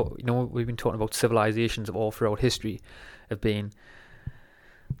saying there about, we've been talking about civilizations of all throughout history, have been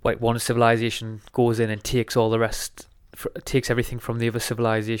like one civilization goes in and takes all the rest, takes everything from the other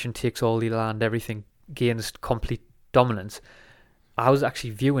civilization, takes all the land, everything, gains complete dominance. I was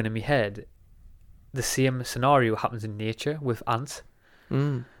actually viewing in my head the same scenario happens in nature with ants.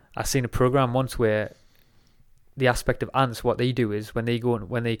 I seen a program once where the aspect of ants, what they do is when they go and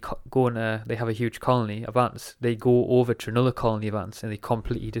they have a huge colony of ants, they go over to another colony of ants and they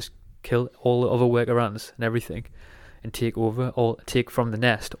completely just kill all the other worker ants and everything, and take from the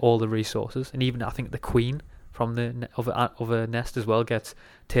nest all the resources, and even I think the queen from the other nest as well gets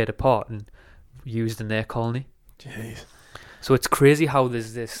teared apart and used in their colony. Jeez. So it's crazy how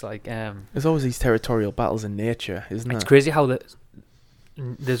there's this like there's always these territorial battles in nature, isn't it? It's crazy how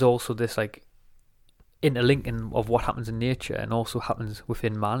there's also this like interlinking of what happens in nature and also happens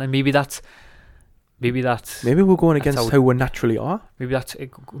within man, and maybe we're going against how we naturally are.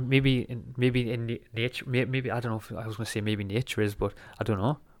 Maybe in nature. Maybe I don't know if I was going to say maybe nature is, but I don't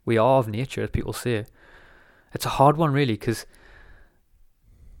know. We are of nature, as people say. It's a hard one, really,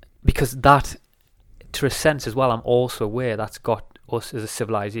 because that, to a sense as well, I'm also aware that's got us as a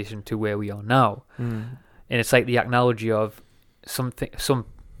civilization to where we are now. And it's like the analogy of some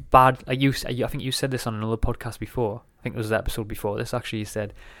bad. I think you said this on another podcast before. I think it was the episode before this. Actually, you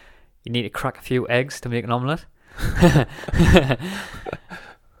said you need to crack a few eggs to make an omelette.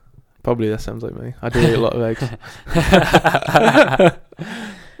 Probably that sounds like me. I do eat a lot of eggs.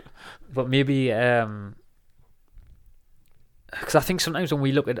 But maybe, because I think sometimes when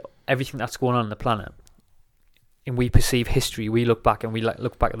we look at everything that's going on the planet and we perceive history, we look back and we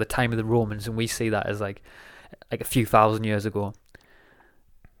look back at the time of the Romans and we see that as like a few thousand years ago.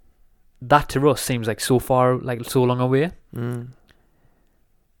 That to us seems like so far, like so long away.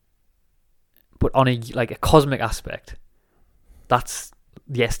 But on a cosmic aspect, that's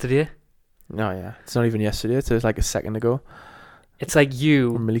yesterday. No, yeah. It's not even yesterday. It's like a second ago. It's like A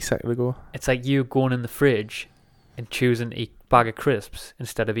you. millisecond ago. It's like you going in the fridge and choosing a bag of crisps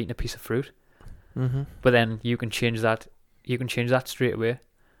instead of eating a piece of fruit. Mm-hmm. But then you can change that. You can change that straight away.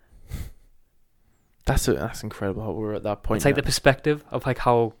 That's incredible how we're at that point. It's like now. the perspective of like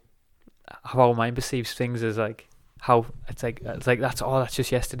how our mind perceives things is like how it's like that's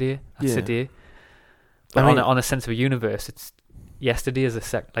just yesterday. That's Yeah. today. But on a sense of a universe, it's yesterday is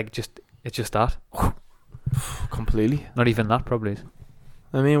it's just that. Completely. Not even that probably.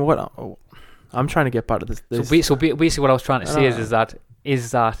 I mean, what I'm trying to get back to this. So basically, what I was trying to say is that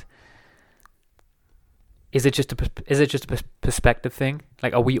is it just a perspective thing?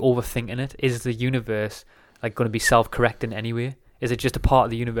 Like, are we overthinking it? Is the universe like going to be self-correcting anyway? Is it just a part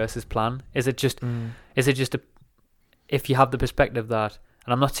of the universe's plan? Is it just if you have the perspective that,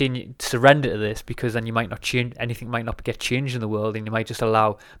 and I'm not saying you surrender to this, because then you might not change anything, might not get changed in the world, and you might just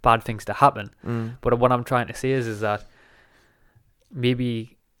allow bad things to happen. But what I'm trying to say is that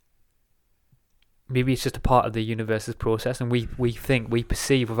maybe it's just a part of the universe's process, and we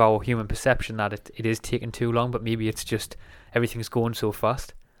perceive with our human perception that it is taking too long, but maybe it's just everything's going so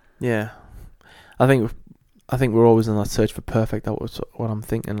fast. Yeah, I think we're always in that search for perfect. That was what I'm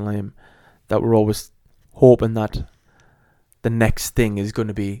thinking, Liam. That we're always hoping that the next thing is going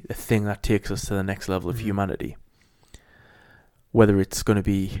to be the thing that takes us to the next level of humanity. Whether it's going to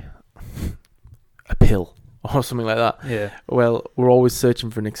be a pill or something like that. Yeah. Well, we're always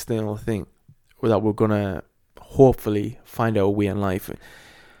searching for an external thing that we're going to hopefully find our way in life.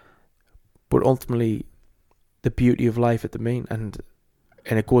 But ultimately, the beauty of life at the main, and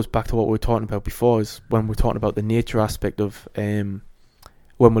it goes back to what we were talking about before, is when we're talking about the nature aspect of, when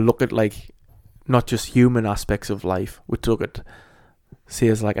we look at like, not just human aspects of life, we look at, say,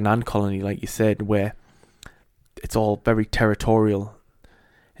 as like an ant colony, like you said, where it's all very territorial.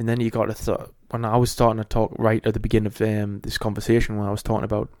 And then you got to thought, when I was starting to talk right at the beginning of this conversation, when I was talking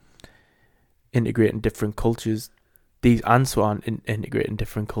about integrating different cultures, these ants aren't integrating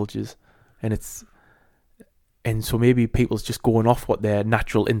different cultures, and so maybe people's just going off what their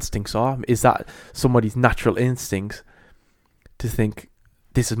natural instincts are. Is that somebody's natural instincts to think,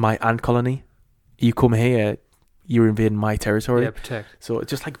 this is my ant colony, you come here, you're invading my territory? Yeah, protect. So it's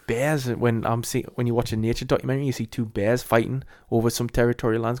just like bears. When you watch a nature documentary, you see two bears fighting over some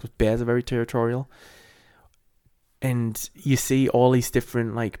territorial lands, because bears are very territorial, and you see all these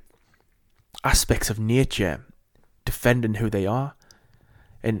different like aspects of nature defending who they are.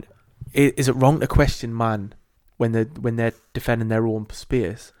 And is it wrong to question man when they're defending their own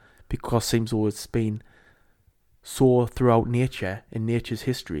space? Because it seems though it's been so throughout nature, in nature's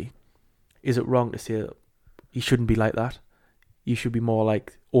history. Is it wrong to say you shouldn't be like that? You should be more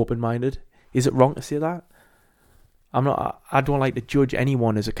like open-minded. Is it wrong to say that? I don't like to judge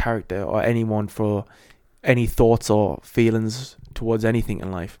anyone as a character, or anyone for any thoughts or feelings towards anything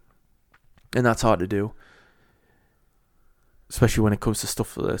in life. And that's hard to do, especially when it comes to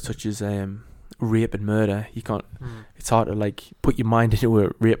stuff such as rape and murder. You can't. It's hard to like put your mind into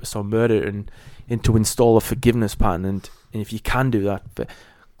a rapist or murder and to install a forgiveness pattern. And if you can do that, but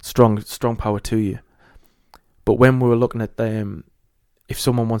strong power to you. But when we were looking at if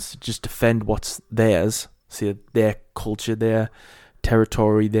someone wants to just defend what's theirs, say their culture, their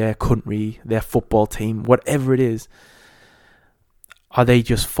territory, their country, their football team, whatever it is, are they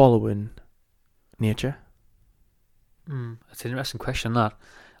just following nature? That's an interesting question, that.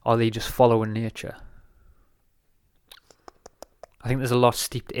 Are they just following nature? I think there's a lot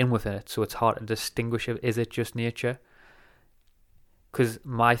steeped in within it, so it's hard to distinguish it. Is it just nature? Because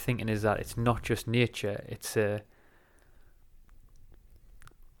my thinking is that it's not just nature, it's there's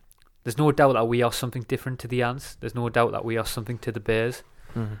no doubt that we are something different to the ants. There's no doubt that we are something to the bears.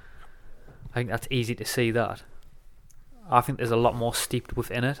 I think that's easy to see that. I think there's a lot more steeped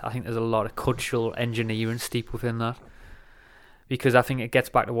within it. I think there's a lot of cultural engineering steeped within that. Because I think it gets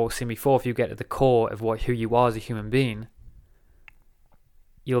back to what we were saying before. If you get to the core of who you are as a human being,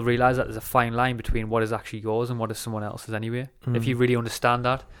 you'll realise that there's a fine line between what is actually yours and what is someone else's anyway. If you really understand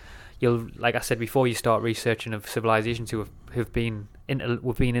that, you'll, like I said before, you start researching of civilizations who've been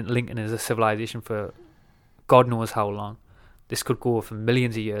interlinking as a civilization for God knows how long. This could go for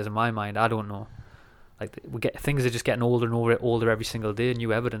millions of years in my mind. I don't know. Like, things are just getting older and older every single day,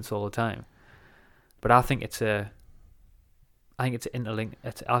 new evidence all the time. But I think it's an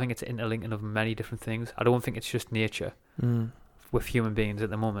interlinking of many different things. I don't think it's just nature with human beings at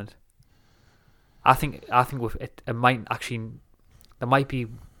the moment. I think with it might actually, there might be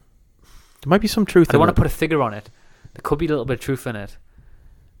some truth. I don't want to put a figure on it. There could be a little bit of truth in it,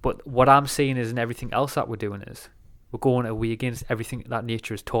 But what I'm seeing is in everything else that we're doing is we're going away against everything that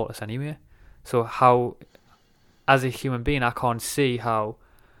nature has taught us anyway. So how, as a human being, I can't see how,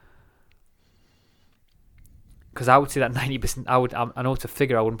 because I would say that 90%. I know it's a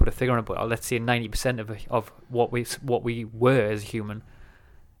figure. I wouldn't put a figure on it, but let's say 90% of what we were as a human,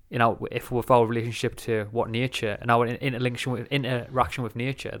 if with our relationship to what nature and our interaction with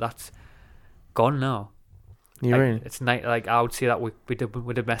nature, that's gone now. You're right. It's like I would say that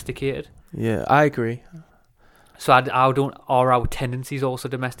we're domesticated. Yeah, I agree. So I don't. Are our tendencies also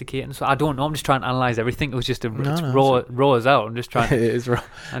domesticating? So I don't know. I'm just trying to analyze everything. It was just raw as out. I'm just trying. It is raw.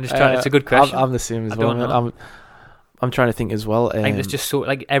 I'm just trying. It's a good question. I'm the same as well. I'm trying to think as well. I think there's just so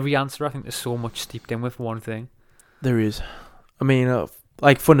like every answer. I think there's so much steeped in with one thing. There is. I mean,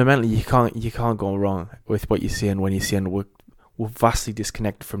 like fundamentally, you can't go wrong with what you're saying when you're saying we're vastly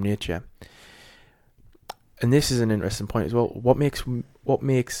disconnected from nature. And this is an interesting point as well. What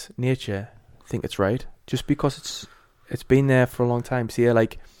makes nature think it's right? Just because it's been there for a long time. Say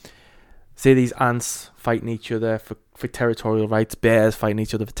these ants fighting each other for territorial rights, bears fighting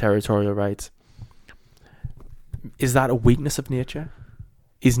each other for territorial rights. Is that a weakness of nature?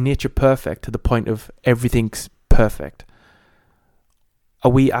 Is nature perfect to the point of everything's perfect? Are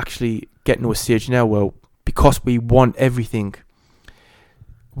we actually getting to a stage now where, because we want everything,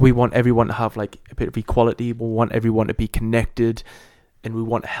 we want everyone to have like a bit of equality, we want everyone to be connected, and we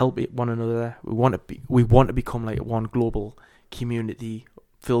want to help one another. We want to become like one global community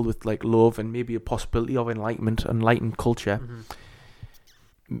filled with like love and maybe a possibility of enlightened culture.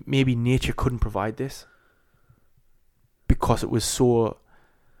 Mm-hmm. Maybe nature couldn't provide this because it was so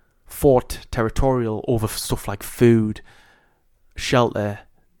fought territorial over stuff like food, shelter,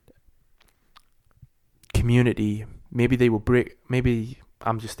 community. Maybe they will maybe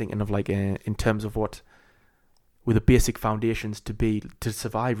I'm just thinking of like in terms of what were the basic foundations to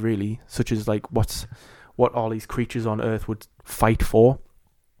survive, really, such as like what all these creatures on Earth would fight for.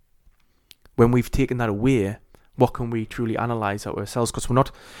 When we've taken that away, what can we truly analyze out ourselves? Because we're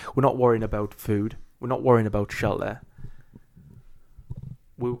not worrying about food, we're not worrying about shelter.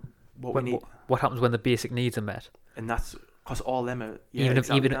 What happens when the basic needs are met? And that's because all them are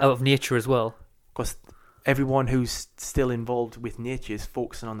even out of nature as well. Because everyone who's still involved with nature is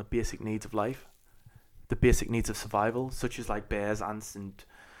focusing on the basic needs of life, the basic needs of survival, such as like bears, ants, and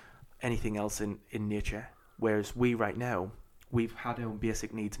anything else in nature. Whereas we right now, we've had our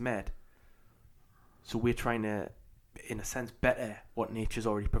basic needs met. So we're trying to, in a sense, better what nature's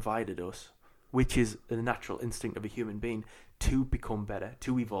already provided us, which is the natural instinct of a human being to become better,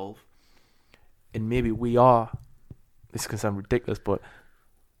 to evolve. And maybe we are, this can sound ridiculous, but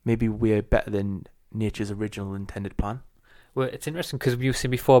maybe we're better than nature's original intended plan. Well, it's interesting because you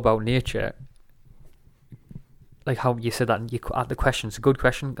said before about nature, like how you said that, and you asked the question. It's a good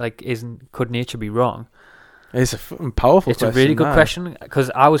question. Like, could nature be wrong? It's a powerful question. It's a really good question,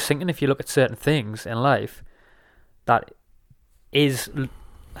 because I was thinking, if you look at certain things in life that is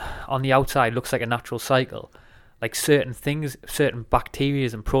on the outside looks like a natural cycle, like certain things, certain bacteria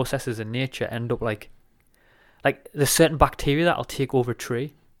and processes in nature end up like there's certain bacteria that'll take over a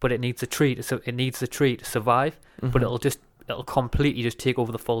tree, but it needs the tree to survive. Mm-hmm. But it'll completely just take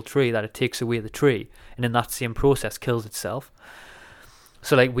over the full tree, that it takes away the tree, and in that same process kills itself.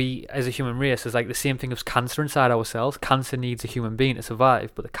 So like we as a human race is like the same thing as cancer inside ourselves. Cancer needs a human being to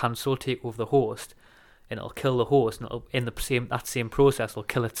survive, but the cancer will take over the host and it'll kill the host, and that same process will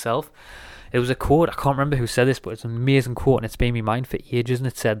kill itself. It was a quote, I can't remember who said this, but it's an amazing quote, and it's been in my mind for ages, and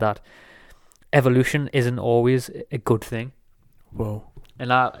it said that evolution isn't always a good thing. Whoa. And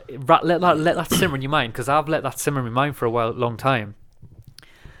let that simmer in your mind, because I've let that simmer in my mind for a long time.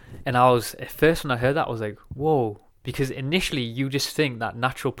 And at first when I heard that, I was like, whoa. Because initially you just think that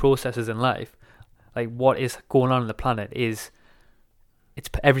natural processes in life, like what is going on the planet,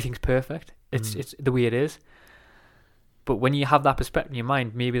 everything's perfect. It's the way it is. But when you have that perspective in your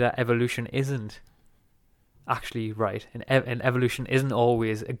mind, maybe that evolution isn't actually right, and evolution isn't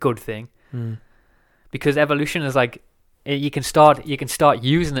always a good thing. Because evolution is like, you can start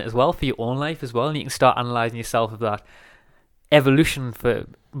using it as well for your own life as well, and you can start analysing yourself of that. Evolution for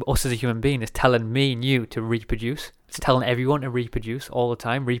us as a human being is telling me and you to reproduce. It's telling everyone to reproduce all the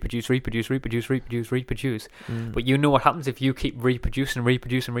time. Reproduce. But you know what happens if you keep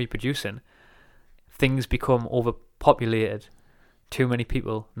reproducing? Things become overpopulated. Too many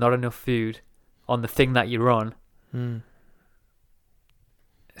people, not enough food on the thing that you're on.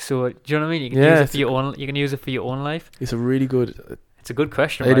 So do you know what I mean? You can use it for your own. You can use it for your own life. It's a really good. It's a good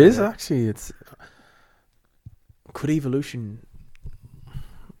question. It is actually. Could evolution?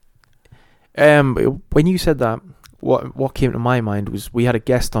 When you said that, what came to my mind was we had a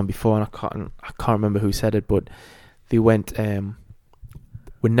guest on before, and I can't remember who said it, but they went,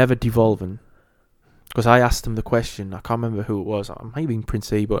 "We're never devolving." Because I asked them the question, I can't remember who it was. It might have been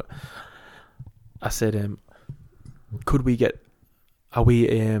Prince E, but I said, "Could we get? Are we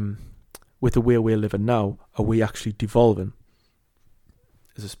with the way we're living now? Are we actually devolving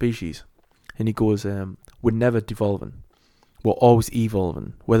as a species?" And he goes, "We're never devolving. We're always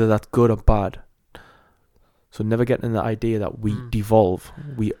evolving, whether that's good or bad. So never getting the idea that we devolve,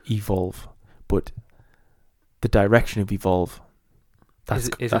 we evolve, but the direction of evolve, that's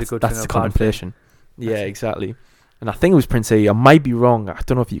the contemplation." Yeah, exactly. And I think it was Prince E. I might be wrong. I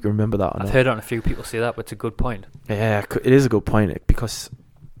don't know if you can remember that or not. I've heard on a few people say that, but it's a good point. Yeah, it is a good point, because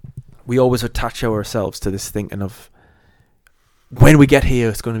we always attach ourselves to this thinking of when we get here,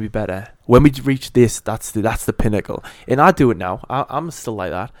 it's going to be better. When we reach this, that's the pinnacle. And I do it now. I'm still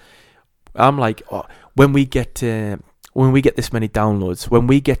like that. I'm like, oh, when we get this many downloads, when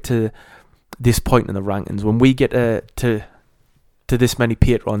we get to this point in the rankings, when we get to this many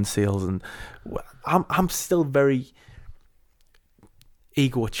Patreon sales, and I'm still very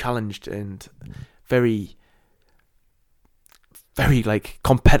ego challenged and very, very like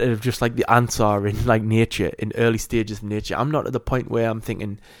competitive, just like the ants are in like nature, in early stages of nature. I'm not at the point where I'm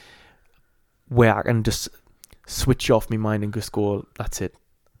thinking where I can just switch off my mind and just go, that's it.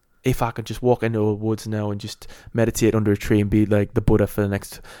 If I could just walk into the woods now and just meditate under a tree and be like the Buddha for the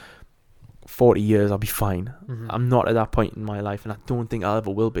next 40 years, I'll be fine. Mm-hmm. I'm not at that point in my life, and I don't think I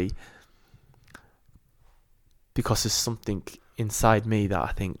ever will be, because there's something inside me that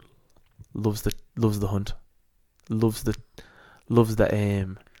I think loves the hunt, loves the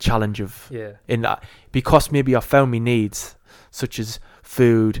challenge of in that, because maybe I found my needs such as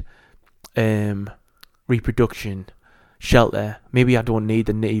food, reproduction, shelter. Maybe I don't need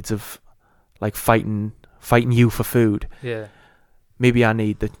the needs of like fighting you for food. Yeah. Maybe I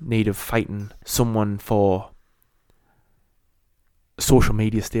need the need of fighting someone for social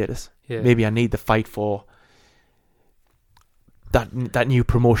media status. Yeah. Maybe I need the fight for that new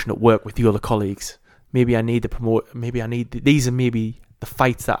promotion at work with the other colleagues. Maybe I need these are maybe the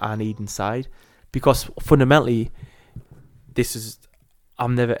fights that I need inside, because fundamentally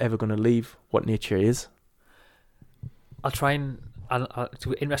I'm never ever going to leave what nature is. I'll try and it's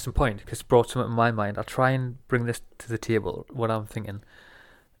an interesting point, because it brought something in my mind. I'll try and bring this to the table, what I'm thinking.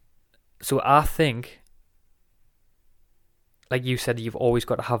 So I think, like you said, you've always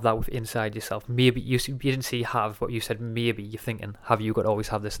got to have that within inside yourself. Maybe you didn't say have, but you said maybe you're thinking, have you got to always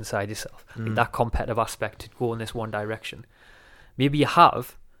have this inside yourself? Like that competitive aspect to go in this one direction. Maybe you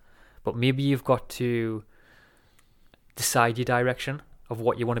have, but maybe you've got to decide your direction of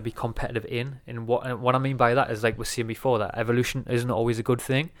what you want to be competitive in. And what I mean by that is, like we were saying before, that evolution isn't always a good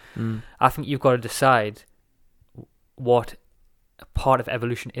thing. I think you've got to decide what part of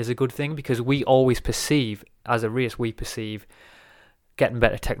evolution is a good thing, because we always perceive, as a race, we perceive getting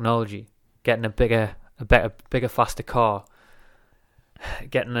better technology, getting a bigger, faster car,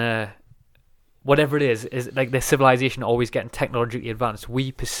 getting a whatever it is like the civilization always getting technologically advanced.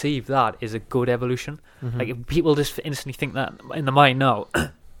 We perceive that is a good evolution. Like if people just instantly think that in the mind now,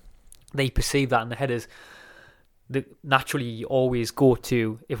 they perceive that in their head as naturally you always go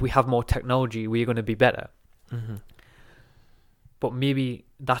to, if we have more technology, we're going to be better. But maybe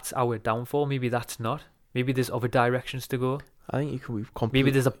that's our downfall. Maybe that's not. Maybe there's other directions to go. I think you can be completely...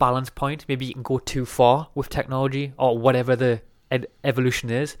 Maybe there's a balance point. Maybe you can go too far with technology, or whatever the evolution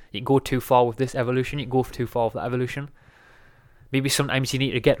is. You can go too far with this evolution, you can go too far with that evolution. Maybe sometimes you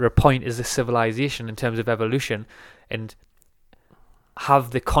need to get to a point as a civilization in terms of evolution, and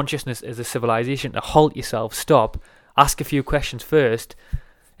have the consciousness as a civilization to halt yourself, stop, ask a few questions first,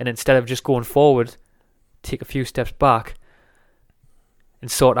 and instead of just going forward, take a few steps back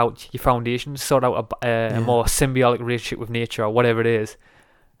and sort out your foundation, sort out a more symbiotic relationship with nature, or whatever it is.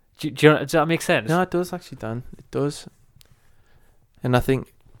 Does that make sense? No, it does actually, Dan. It does. And I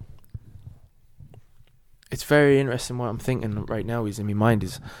think it's very interesting. What I'm thinking right now is in my mind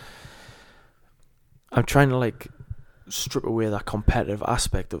is I'm trying to like strip away that competitive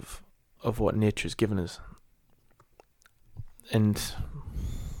aspect of what nature's given us. And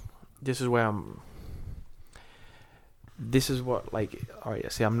this is where this is what, like, alright, I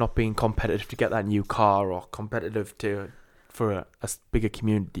say I'm not being competitive to get that new car, or competitive for a bigger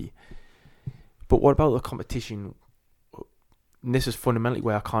community. But what about the competition? And this is fundamentally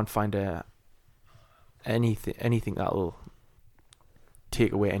where I can't find anything that'll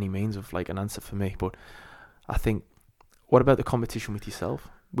take away any means of like an answer for me. But I think, what about the competition with yourself,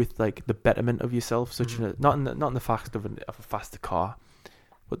 with like the betterment of yourself, such as not in the fact of a faster car,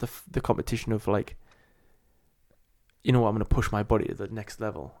 but the competition of like you know what, I'm going to push my body to the next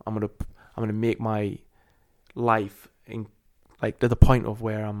level. I'm going to make my life in like to the point of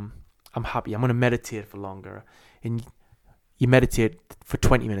where I'm happy. I'm going to meditate for longer. And you meditate for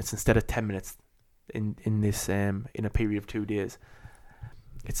 20 minutes instead of 10 minutes in a period of 2 days.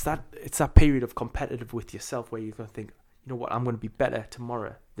 It's that period of competitive with yourself where you're going to think, you know what, I'm going to be better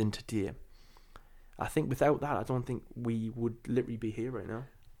tomorrow than today. I think without that, I don't think we would literally be here right now.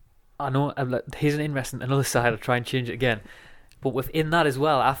 I know, here's an interesting, another side, I'll try and change it again. But within that as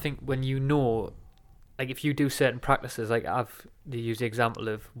well, I think when you know, like if you do certain practices, like I've used the example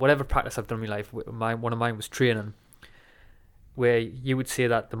of whatever practice I've done in my life, one of mine was training, where you would say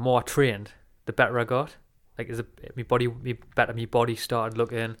that the more I trained, the better I got. Like my body started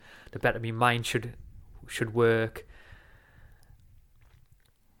looking, the better my mind should work,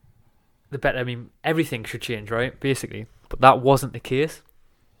 the better, everything should change, right? Basically. But that wasn't the case.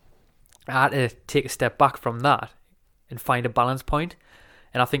 I had to take a step back from that and find a balance point.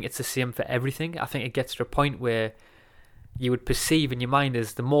 And I think it's the same for everything. I think it gets to a point where you would perceive in your mind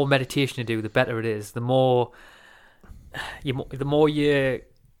as the more meditation you do, the better it is. The more you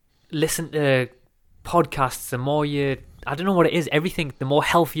listen to podcasts, the more I don't know what it is, everything, the more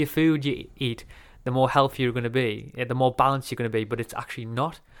healthier food you eat, the more healthier you're going to be, the more balanced you're going to be, but it's actually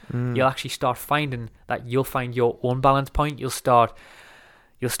not. You'll actually start finding that you'll find your own balance point. You'll start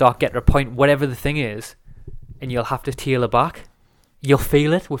getting to a point, whatever the thing is, and you'll have to tailor back. You'll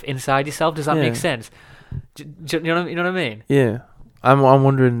feel it inside yourself. Does that make sense? Do you know what I mean? Yeah. I'm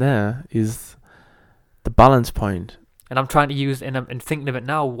wondering there is the balance point. And I'm trying to use, and I'm thinking of it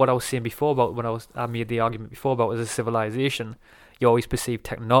now, what I was saying before about when I made the argument before about as a civilization, you always perceive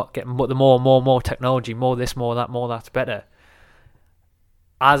getting the more technology, more this, more that, more that's better.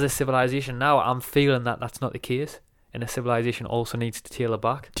 As a civilization now, I'm feeling that that's not the case, and a civilization also needs to tailor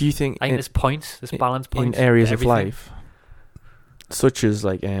back. Do you think? I think there's balance points in areas of life, such as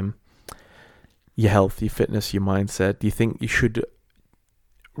like your health, your fitness, your mindset. Do you think you should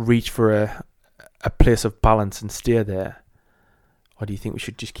reach for a place of balance and stay there, or do you think we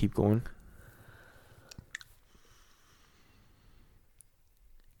should just keep going?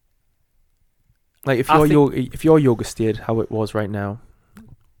 Like if your yoga stayed how it was right now,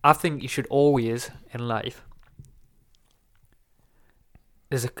 I think you should always in life.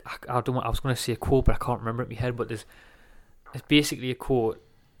 I was going to say a quote, but I can't remember it in my head. But it's basically a quote,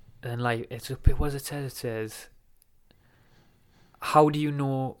 and like what does it say? It says, "How do you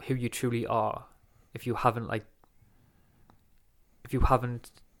know who you truly are if you haven't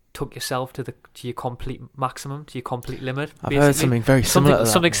took yourself to your complete maximum, to your complete limit?" I've heard something very similar to that.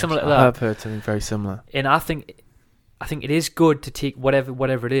 Something similar to that. I've heard something very similar. And I think it is good to take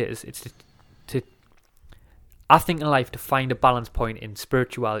whatever it is. It's to I think in life, to find a balance point in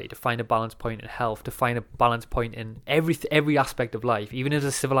spirituality, to find a balance point in health, to find a balance point in every aspect of life, even as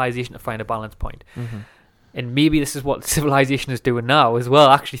a civilization, to find a balance point. Mm-hmm. And maybe this is what civilization is doing now as well.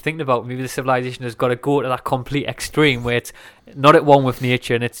 Actually thinking about, maybe the civilization has got to go to that complete extreme where it's not at one with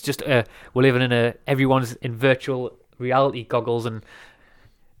nature, and it's just we're living in everyone's in virtual reality goggles and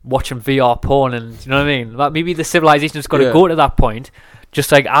watching VR porn, and you know what I mean. Like maybe the civilization has got to go to that point.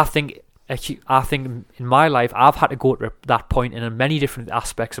 Just like I think in my life, I've had to go to that point in many different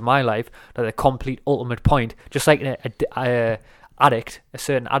aspects of my life, that the complete ultimate point. Just like a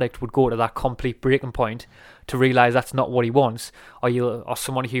certain addict would go to that complete breaking point to realize that's not what he wants, or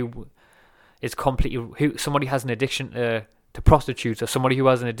somebody who is somebody has an addiction to prostitutes, or somebody who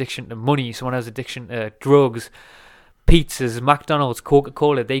has an addiction to money, someone has addiction to drugs, pizzas, McDonald's,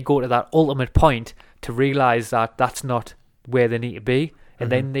 Coca-Cola. They go to that ultimate point to realize that that's not where they need to be, and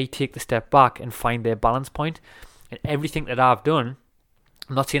then they take the step back and find their balance point. And everything that I've done,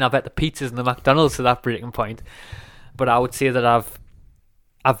 I'm not saying I've had the pizzas and the McDonald's to that breaking point, but I would say that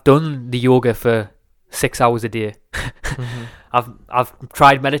I've done the yoga for 6 hours a day. Mm-hmm. I've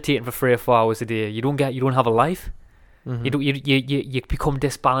tried meditating for 3 or 4 hours a day. You don't have a life. Mm-hmm. You become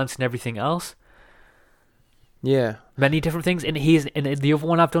disbalanced in everything else. Yeah, many different things. And the other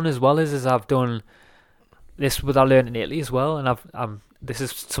one I've done as well is I've done this what I learned in Italy as well, and this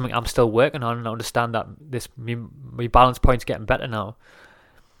is something I'm still working on, and I understand that my balance point's getting better now.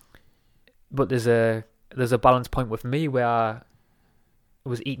 But there's a balance point with me where I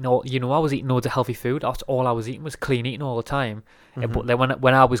was eating I was eating loads of healthy food. That's all I was eating was clean eating all the time. Mm-hmm. But then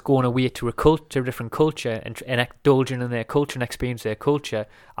when I was going away to a different culture and indulging in their culture and experience their culture,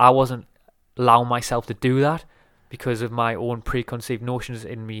 I wasn't allowing myself to do that because of my own preconceived notions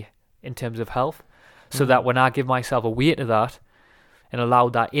in me in terms of health. So that when I give myself a weight to that and allow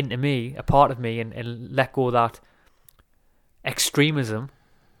that into me, a part of me, and let go of that extremism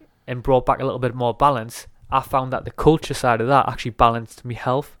and brought back a little bit more balance, I found that the culture side of that actually balanced my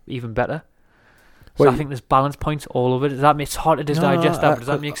health even better. So Well, I think there's balance points all over it. It's hard to just digest that, but does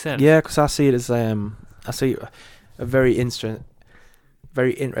that make sense? Yeah, because I see it as I see a very interesting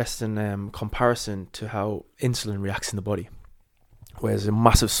comparison to how insulin reacts in the body. Whereas a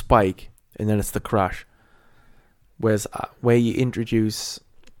massive spike and then it's the crash. Whereas where you introduce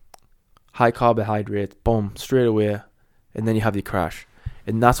high carbohydrate, boom, straight away, and then you have the crash.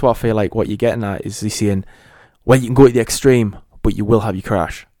 And that's what I feel like what you're getting at is you're saying, well, you can go to the extreme, but you will have your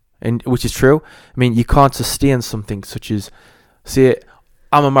crash. And which is true. I mean, you can't sustain something such as, say,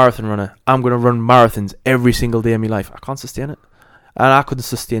 I'm a marathon runner. I'm going to run marathons every single day of my life. I can't sustain it. And I couldn't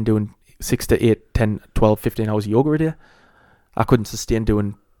sustain doing 6 to 8, 10, 12, 15 hours of yoga a day. I couldn't sustain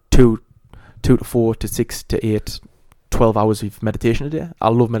doing 2 to 4 to 6 to 8, 12 hours of meditation a day. I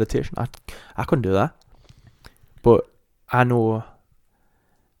love meditation. I couldn't do that. But I know,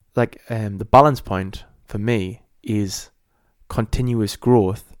 like, the balance point for me is continuous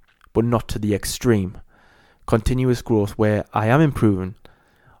growth, but not to the extreme. Continuous growth where I am improving.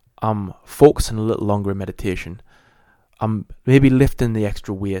 I'm focusing a little longer in meditation. I'm maybe lifting the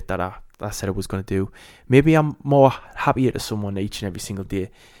extra weight that I said I was going to do. Maybe I'm more happier to someone each and every single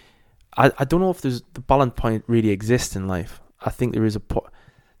day. I don't know if the balance point really exists in life. I think there's a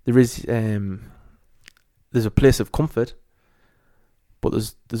place of comfort, but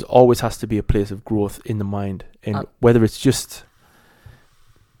there's always has to be a place of growth in the mind, and whether it's just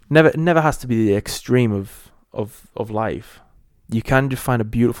never has to be the extreme of life. You can just find a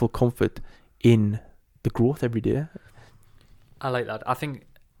beautiful comfort in the growth every day. I like that. I think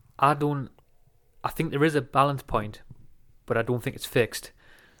there is a balance point, but I don't think it's fixed.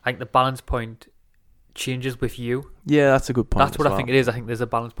 I think the balance point changes with you. Yeah, that's a good point. That's what I think it is. I think there's a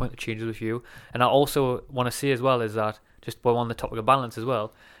balance point that changes with you. And I also want to say as well is that, just while on the topic of balance as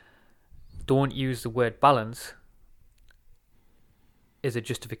well, don't use the word balance as a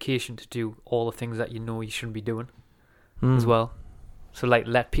justification to do all the things that you know you shouldn't be doing as well. So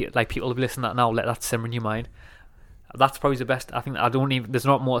people listen to that now, let that simmer in your mind. That's probably the best. I think there's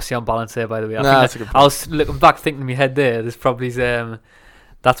not more to say on balance there, by the way. That's a good point. I was looking back, thinking in my head there, that's probably one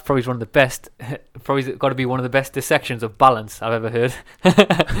of the best, probably got to be one of the best dissections of balance I've ever heard.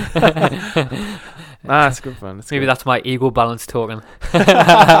 That's a good fun. Maybe that's my ego balance talking.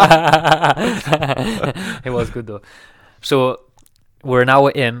 It was good though. So we're an hour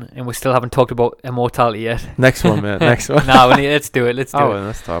in and we still haven't talked about immortality yet. Next one, mate. Next one. No, let's do it. Let's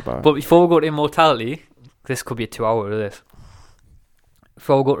talk about it. But before we go to immortality, this could be a 2 hour of this.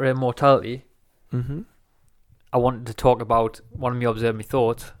 Before we go to immortality, I wanted to talk about one of me observing my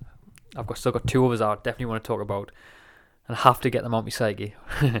thoughts. I've still got 2 others I definitely want to talk about, and I have to get them out my psyche,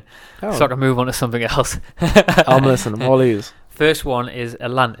 so I can move on to something else. I'm listening. All ears. First one is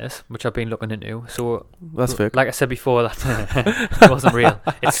Atlantis, which I've been looking into. So that's fake. Like I said before, that it wasn't real.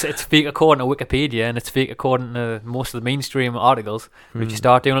 It's fake according to Wikipedia, and it's fake according to most of the mainstream articles. But if you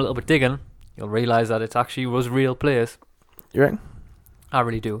start doing a little bit digging, you'll realise that it actually was a real place. You reckon? I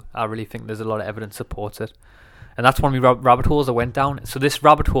really do. I really think there's a lot of evidence supports it. And that's one of my rabbit holes I went down. So this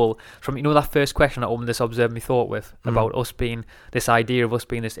rabbit hole, from that first question I opened this Observe Me Thought with, about us being, this idea of us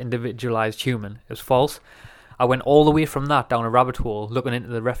being this individualised human, it was false. I went all the way from that down a rabbit hole, looking into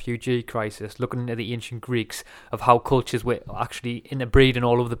the refugee crisis, looking into the ancient Greeks, of how cultures were actually interbreeding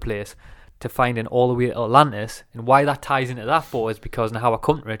all over the place, to finding all the way to Atlantis. And why that ties into that is because, and how I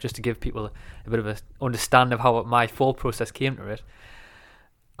come to it, just to give people a bit of an understanding of how my thought process came to it,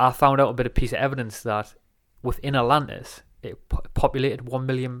 I found out a bit of piece of evidence that within Atlantis, it populated 1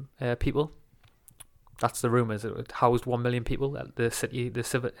 million people. That's the rumours. It housed 1 million people at the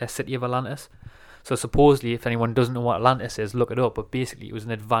city of Atlantis. So supposedly, if anyone doesn't know what Atlantis is, look it up. But basically, it was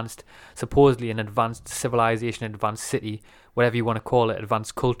supposedly an advanced civilization, advanced city, whatever you want to call it,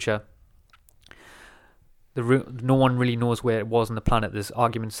 advanced culture. No one really knows where it was on the planet. There's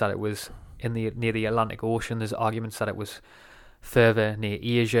arguments that it was near the Atlantic Ocean. There's arguments that it was further near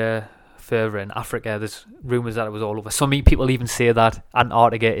Asia, further in Africa. There's rumours that it was all over. Some people even say that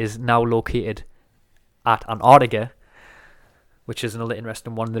Antarctica is now located at Antarctica, which is another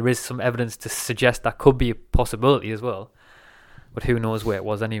interesting one. There is some evidence to suggest that could be a possibility as well, but who knows where it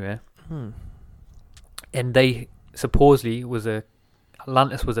was anyway. And they supposedly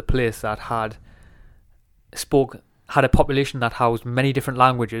Atlantis was a place that had a population that housed many different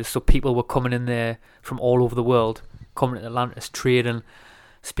languages, so people were coming in there from all over the world, coming to Atlantis, trading,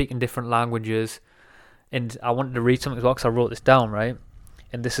 speaking different languages. And I wanted to read something as well because I wrote this down, right?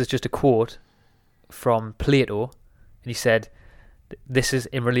 And this is just a quote from Plato, and he said, this is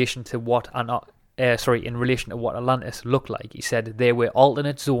in relation to what Atlantis looked like. He said there were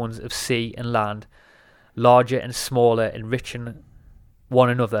alternate zones of sea and land, larger and smaller, enriching one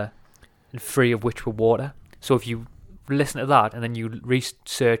another, and three of which were water. So if you listen to that and then you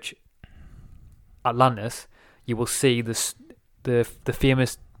research Atlantis, you will see this the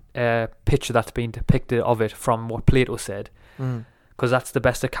famous picture that's been depicted of it from what Plato said, because that's the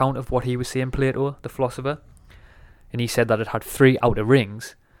best account of what he was saying, Plato, the philosopher. And he said that it had 3 outer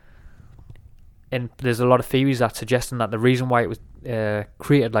rings. And there's a lot of theories that suggesting that the reason why it was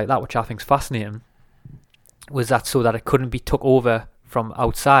created like that, which I think is fascinating, was that so that it couldn't be took over from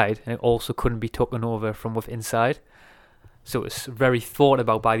outside, and it also couldn't be taken over from within inside. So it was very thought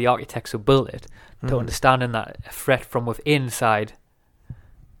about by the architects who built it, to understanding that a threat from within inside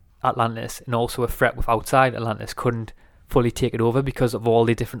Atlantis and also a threat with outside Atlantis couldn't fully take it over because of all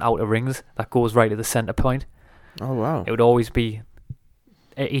the different outer rings that goes right at the center point. Oh wow! It would always be,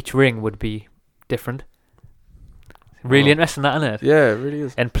 each ring would be different. Really interesting, that, isn't it? Yeah, it really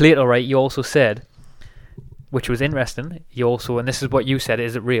is. And Plato, right, he also said, which was interesting, he also, and this is what you said,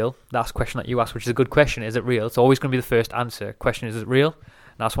 is it real? That's the question that you asked, which is a good question. Is it real? It's always going to be the first answer. Question is it real?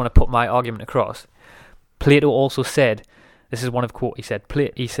 And I just want to put my argument across. Plato also said, this is one of quote,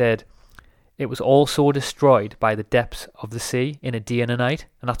 he said, it was also destroyed by the depths of the sea in a day and a night.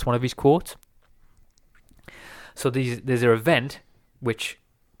 And that's one of his quotes. So there's an event which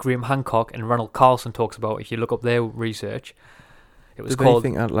Graham Hancock and Ronald Carlson talks about. If you look up their research, it was called. Do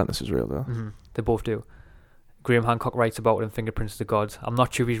they think Atlantis is real though? They both do. Graham Hancock writes about it in Fingerprints of the Gods. I'm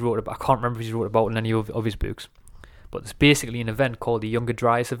not sure if he's wrote about. I can't remember if he's wrote about it in any of his books. But it's basically an event called the Younger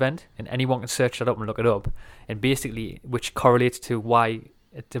Dryas event, and anyone can search that up and look it up. And basically, which correlates to why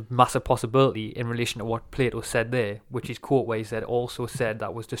it's a massive possibility in relation to what Plato said there, which is quote where he said also said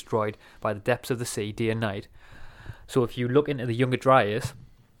that was destroyed by the depths of the sea day and night. So if you look into the Younger Dryas,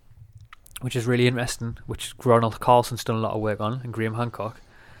 which is really interesting, which Ronald Carlson's done a lot of work on, and Graham Hancock,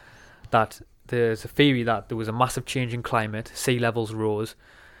 that there's a theory that there was a massive change in climate, sea levels rose,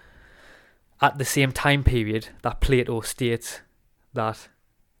 at the same time period that Plato states that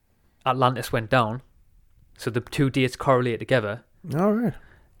Atlantis went down. So the two dates correlate together. All right.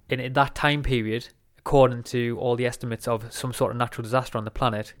 And in that time period, according to all the estimates of some sort of natural disaster on the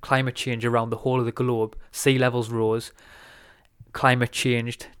planet, climate change around the whole of the globe, sea levels rose, climate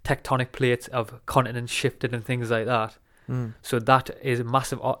changed, tectonic plates of continents shifted and things like that. So that is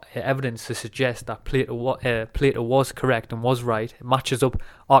massive evidence to suggest that Plato was correct and was right. It matches up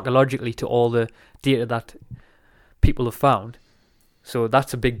archaeologically to all the data that people have found. So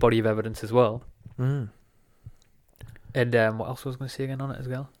that's a big body of evidence as well. And what else was I going to say again on it as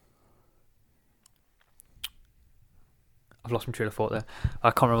well? I've lost my train of thought there.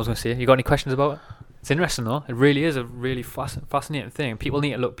 I can't remember what I was going to say. You got any questions about it? It's interesting though. It really is a really fascinating thing. People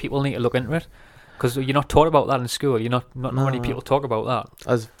need to look into it. Because you're not taught about that in school. Not many people talk about that.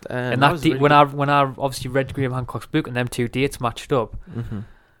 And that really when I obviously read Graham Hancock's book and them two dates matched up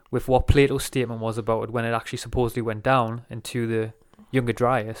with what Plato's statement was about it when it actually supposedly went down into the Younger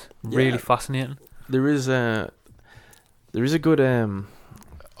Dryas. Really fascinating. There is a good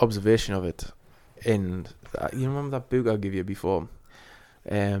observation of it. In you remember that book I gave you before?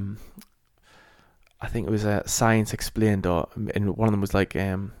 I think it was Science Explained, and one of them was like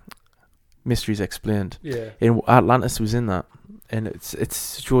Mysteries Explained. Yeah. And Atlantis was in that, and it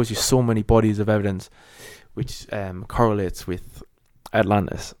shows you so many bodies of evidence, which correlates with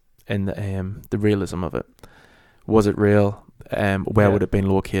Atlantis and the realism of it. Was it real? Where would it have been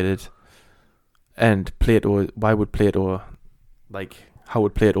located? And Plato, why would Plato, how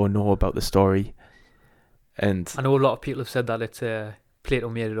would Plato know about the story? And I know a lot of people have said that it's Plato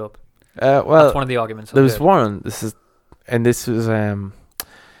made it up. Well, that's one of the arguments. There was one. This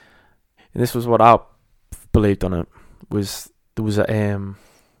was what I believed on it. There was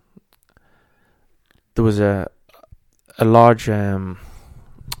a large I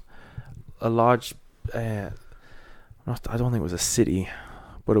don't think it was a city,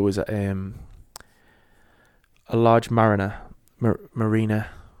 but it was a large marina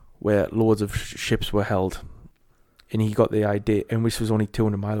where loads of ships were held, and he got the idea, and this was only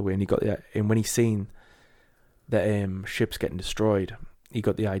 200 miles away, and when he seen the ships getting destroyed, he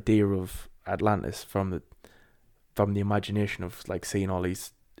got the idea of Atlantis from the imagination of seeing all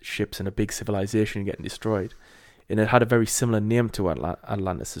these ships and a big civilization getting destroyed, and it had a very similar name to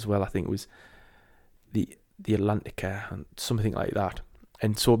Atlantis as well. I think it was the Atlantica and something like that,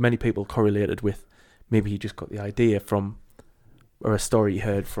 and so many people correlated with maybe he just got the idea from or a story he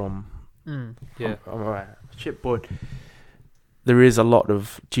heard from a ship. But there is a lot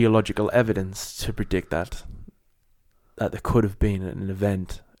of geological evidence to predict that there could have been an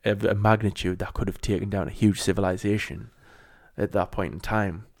event of a magnitude that could have taken down a huge civilization at that point in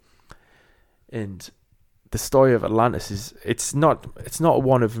time. And the story of Atlantis is it's not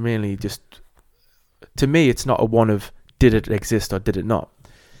one of mainly just, to me it's not a one of did it exist or did it not.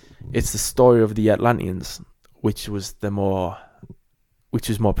 It's the story of the Atlanteans which was more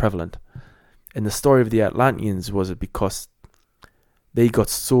prevalent. And the story of the Atlanteans was because they got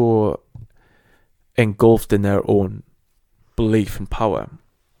so engulfed in their own belief and power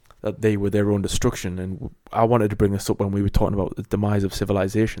that they were their own destruction. And I wanted to bring this up when we were talking about the demise of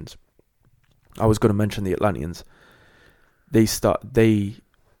civilizations. I was going to mention the Atlanteans. They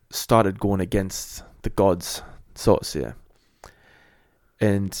started going against the gods, so to say.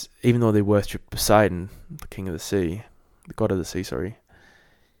 And even though they worshipped Poseidon, the king of the sea, the god of the sea, sorry,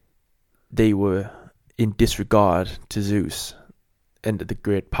 they were in disregard to Zeus and the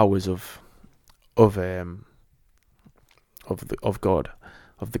great powers of God,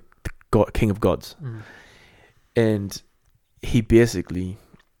 of the God, king of gods. And he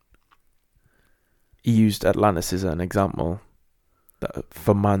used Atlantis as an example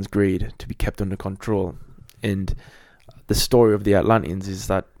for man's greed to be kept under control. And the story of the Atlanteans is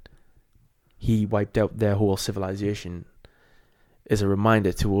that he wiped out their whole civilization as a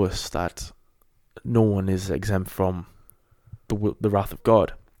reminder to us that no one is exempt from the wrath of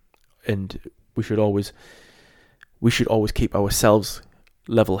God, and we should always keep ourselves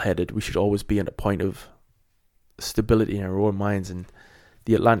level-headed. We should always be at a point of stability in our own minds. And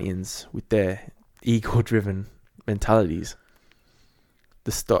the Atlanteans, with their ego-driven mentalities,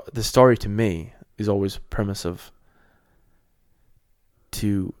 the story to me is always a premise of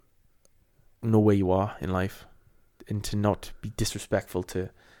to know where you are in life and to not be disrespectful to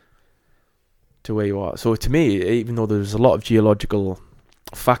where you are. So to me, even though there's a lot of geological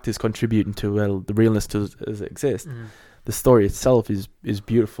factors contributing to the realness as it exists, the story itself is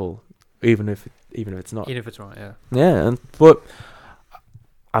beautiful, even if it's not. Even if it's right, yeah. Yeah, but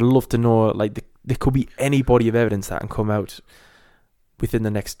I'd love to know, like, there could be any body of evidence that can come out within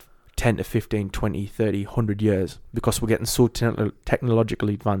the next 10 to 15, 20, 30, 100 years, because we're getting so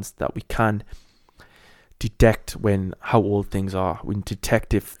technologically advanced that we can detect how old things are. We can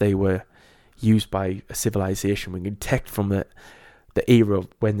detect if they were used by a civilization. We can detect from the era of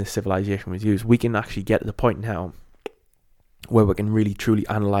when the civilization was used. We can actually get to the point now where we can really truly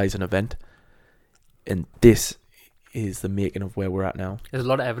analyze an event, and this is the making of where we're at now. There's a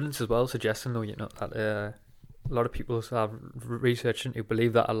lot of evidence as well suggesting, though, that a lot of people have researched into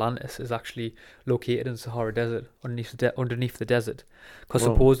believe that Atlantis is actually located in the Sahara Desert, underneath the desert, because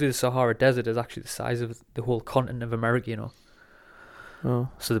supposedly the Sahara Desert is actually the size of the whole continent of America,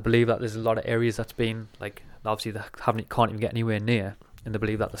 So they believe that there's a lot of areas that's been, like, obviously they can't even get anywhere near, and they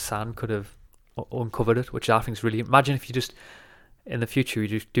believe that the sand could have uncovered it, which I think is really. Imagine if you just in the future you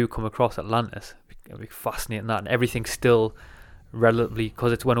just do come across Atlantis. It'd be fascinating, that, and everything's still relatively,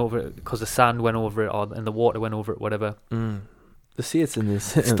 because the sand went over it, and the water went over it, whatever. They see it's in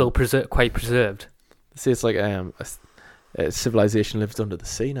this. It's still quite preserved. They see it's like a civilization lives under the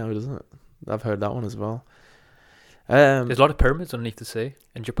sea now, doesn't it? I've heard that one as well. There's a lot of pyramids underneath the sea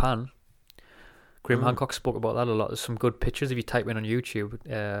in Japan. Graham Hancock spoke about that a lot. There's some good pictures if you type in on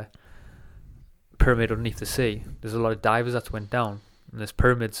YouTube. Pyramid underneath the sea. There's a lot of divers that went down, and there's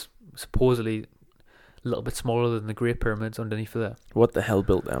pyramids supposedly a little bit smaller than the Great Pyramids underneath there. What the hell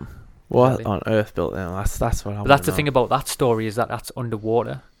built them? What on earth built them? That's what I. But that's the thing about that story, is that that's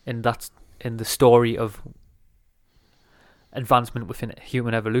underwater, and that's in the story of advancement within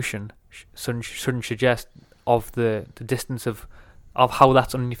human evolution. Shouldn't suggest of the distance of how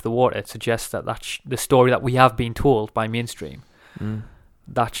that's underneath the water. It suggests that that's the story that we have been told by mainstream.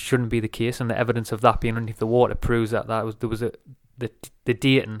 That shouldn't be the case, and the evidence of that being underneath the water proves that the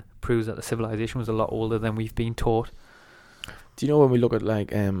dating proves that the civilization was a lot older than we've been taught. Do you know, when we look at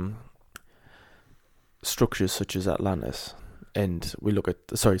like structures such as Atlantis, and we look at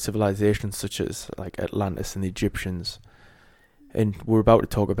civilizations such as like Atlantis and the Egyptians, and we're about to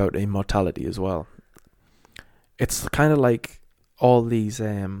talk about immortality as well. It's kind of like all these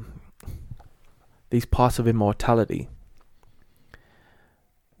parts of immortality.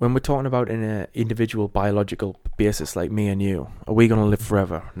 When we're talking about in an individual biological basis, like me and you, are we going to live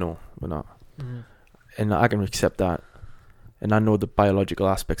forever? No, we're not. And I can accept that. And I know the biological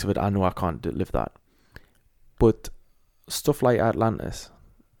aspects of it. I know I can't live that. But stuff like Atlantis,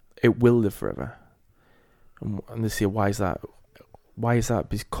 it will live forever. And they say, why is that? Why is that?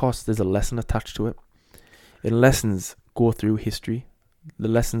 Because there's a lesson attached to it. And lessons go through history. The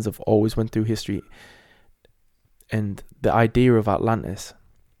lessons have always went through history. And the idea of Atlantis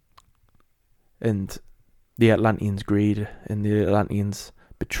and the Atlanteans' greed and the Atlanteans'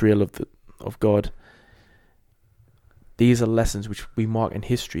 betrayal of God, these are lessons which we mark in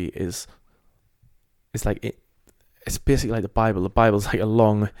history as it's like it's basically like the Bible. The Bible's like a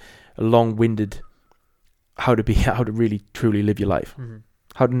long-winded how to really truly live your life. Mm-hmm.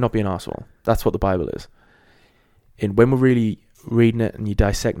 How to not be an arsehole. That's what the Bible is. And when we're really reading it and you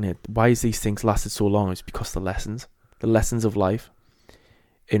dissecting it, why is these things lasted so long? It's because the lessons of life.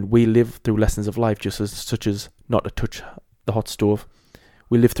 And we live through lessons of life, such as not to touch the hot stove.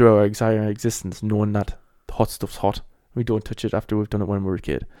 We live through our entire existence knowing that the hot stuff's hot. We don't touch it after we've done it when we were a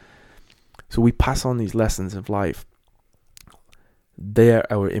kid. So we pass on these lessons of life. They're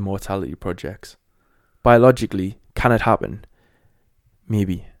our immortality projects. Biologically, can it happen?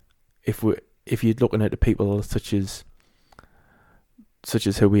 Maybe. If you're looking at the people such as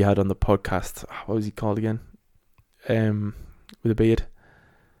who we had on the podcast, what was he called again? With a beard.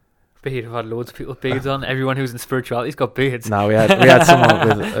 Beard. I've had loads of people with beards on. Everyone who's in spirituality's got beards. No, we had someone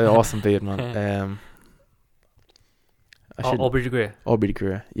with an awesome beard, man. Aubrey de Grey. Aubrey de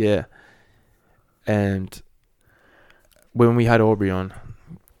Grey, yeah. And when we had Aubrey on,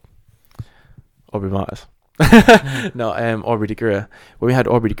 Aubrey Martis. No, Aubrey de Grey. When we had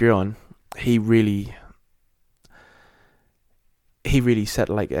Aubrey de Grey on, he really set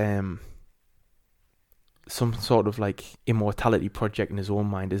like some sort of like immortality project in his own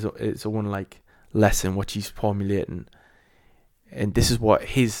mind, his own like lesson, what he's formulating. And this is what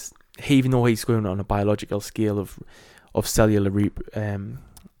even though he's going on a biological scale of cellular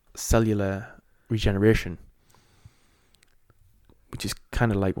regeneration, which is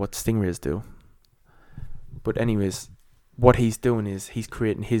kind of like what stingrays do. But anyways, what he's doing is he's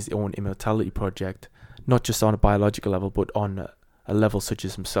creating his own immortality project, not just on a biological level, but on a level such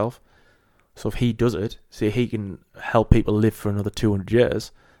as himself. So if he does it, say he can help people live for another 200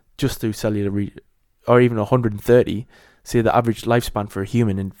 years, just through cellular or even 130, say the average lifespan for a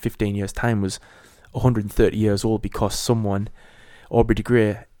human in 15 years' time was 130 years old because someone, Aubrey de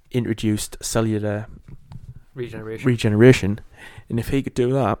Grey, introduced cellular regeneration. And if he could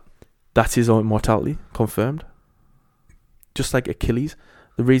do that, that's his own immortality, confirmed. Just like Achilles.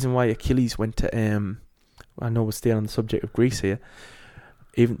 The reason why Achilles went to, I know we're staying on the subject of Greece here,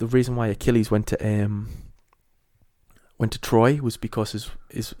 even the reason why Achilles went to Troy was because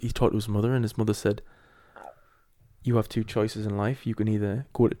he talked to his mother, and his mother said, you have two choices in life. You can either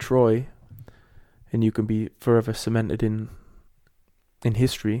go to Troy and you can be forever cemented in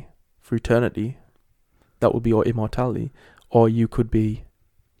history for eternity. That would be your immortality. Or you could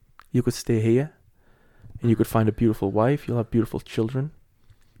stay here and you could find a beautiful wife. You'll have beautiful children.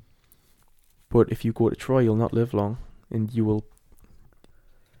 But if you go to Troy, you'll not live long, and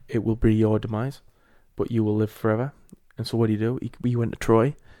it will be your demise, but you will live forever. And so what do you do? He went to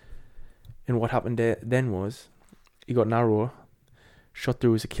Troy, and what happened there then was he got an arrow shot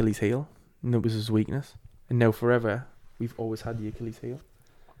through his Achilles heel, and it was his weakness. And now forever, we've always had the Achilles heel,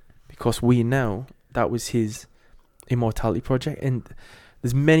 because we know that was his immortality project. And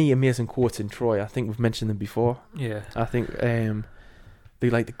there's many amazing quotes in Troy. I think we've mentioned them before. Yeah. I think they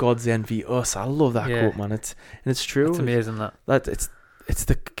like the gods envy us. I love that quote, man. It's true. It's amazing that it's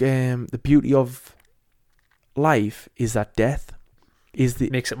the beauty of life is that death is the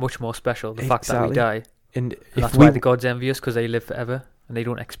makes it much more special. The fact that we die, and that's why the gods envy us, because they live forever and they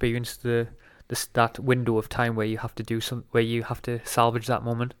don't experience that window of time where you have to where you have to salvage that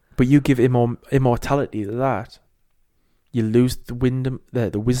moment. But you give immortality to that, you lose the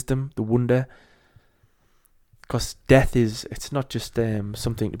wisdom, the wonder. Because death it's not just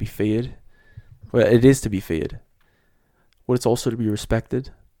something to be feared. Well, it is to be feared. But it's also to be respected.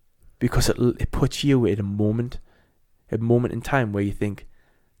 Because it puts you in a moment in time where you think,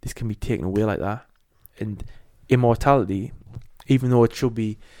 this can be taken away like that. And immortality, even though it should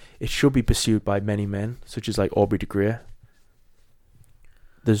be pursued by many men, such as like Aubrey de Grey,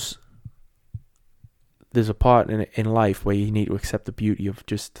 there's a part in life where you need to accept the beauty of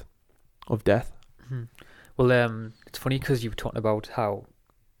death. Mm-hmm. Well, it's funny because you were talking about how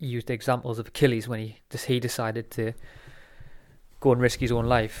you used examples of Achilles when he decided to go and risk his own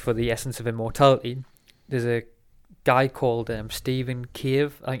life for the essence of immortality. There's a guy called Stephen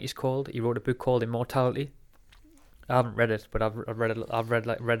Cave, I think he's called. He wrote a book called Immortality. I haven't read it, but I've read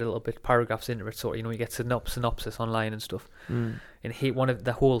a little bit paragraphs into it. So you get synopsis online and stuff. And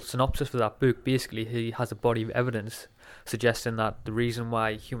the whole synopsis for that book, basically, he has a body of evidence suggesting that the reason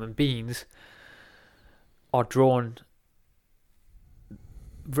why human beings are drawn,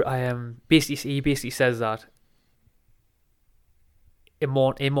 he basically says that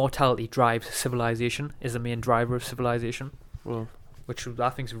immortality drives civilization, is the main driver of civilization. Well, which I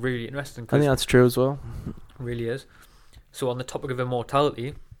think is really interesting. I think that's true as well. It really is. So on the topic of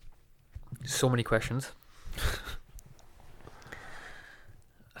immortality, so many questions.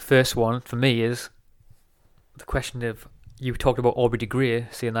 First one for me is, the question of, you talked about Aubrey de Grey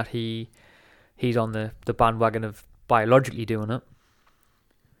saying that he's on the bandwagon of biologically doing it.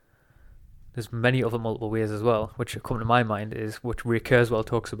 There's many other multiple ways as well, which come to my mind is what Ray Kurzweil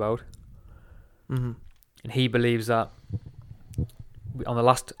talks about. Mm-hmm. And he believes that, on the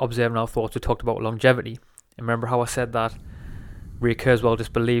last Observing Our Thoughts, we talked about longevity. And remember how I said that Ray Kurzweil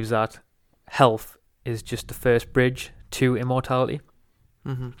just believes that health is just the first bridge to immortality.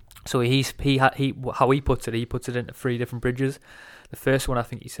 Mm-hmm. So how he puts it into 3 different bridges. The first one, I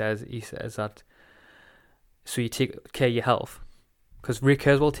think he says that, so you take care of your health, because Ray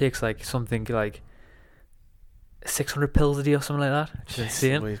Kurzweil takes like something like 600 pills a day or something like that, which is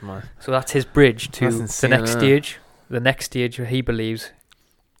insane. Please, man. So that's his bridge to That's the next insane, stage. The next stage, he believes,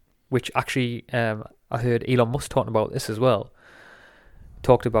 which actually I heard Elon Musk talking about this as well.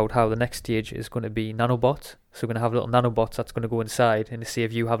 Talked about how the next stage is going to be nanobots. So we're going to have little nanobots that's going to go inside, and to see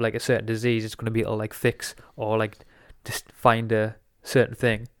if you have like a certain disease, it's going to be able to like fix or like just find a certain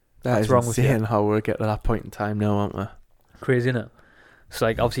thing That's wrong with you. insane how we're getting to that point in time now, aren't we? Crazy, isn't it? So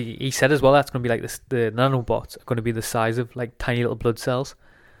like obviously he said as well that's going to be like this, the nanobots are going to be the size of like tiny little blood cells.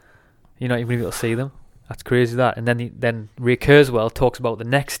 You're not even going to be able to see them. That's crazy, that. And then Ray Kurzweil talks about the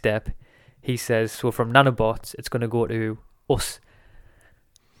next step. He says, so from nanobots, it's going to go to us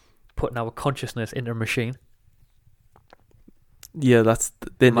putting our consciousness into a machine. Yeah, that's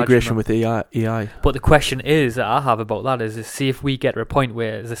the integration with AI. But the question is that I have about that is see if we get to a point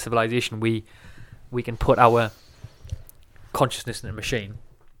where, as a civilization, we can put our consciousness in a machine.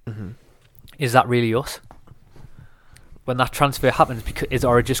 Mm-hmm. Is that really us? When that transfer happens, is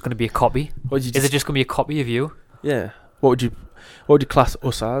it just going to be a copy? Is it just going to be a copy of you? Yeah. What would you class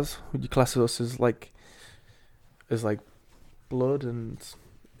us as? Would you class us as like blood and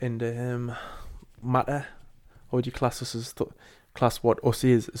matter? Or would you class us as class what us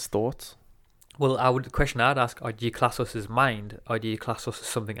is as thoughts? Well, the question I'd ask: do you class us as mind, or do you class us as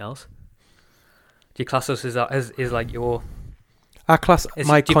something else? Do you class us as like your? I class do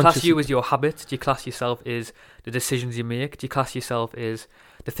you class you as your habits? Do you class yourself as the decisions you make? Do you class yourself as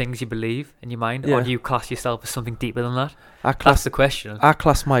the things you believe in your mind, or do you class yourself as something deeper than that? That's the question. I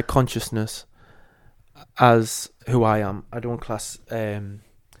class my consciousness as who I am. I don't class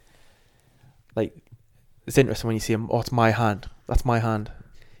like, it's interesting when you see it's my hand. That's my hand.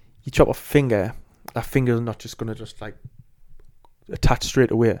 You chop off a finger, that finger is not just going to just like attach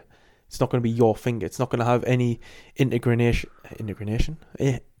straight away. It's not going to be your finger. It's not going to have any integration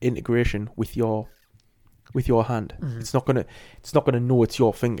with your hand. Mm-hmm. It's not going to know it's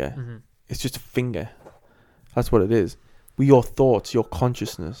your finger. Mm-hmm. It's just a finger. That's what it is. With your thoughts, your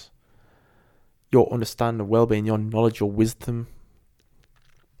consciousness, your understanding of well-being, your knowledge, your wisdom.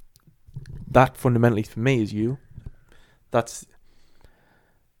 That fundamentally for me is you. That's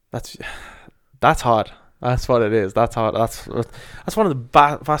hard. That's what it is. That's hard. That's one of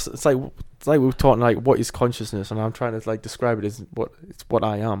the vast. It's like we're talking like what is consciousness, and I'm trying to like describe it as what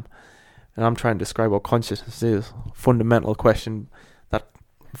I am, and I'm trying to describe what consciousness is. Fundamental question that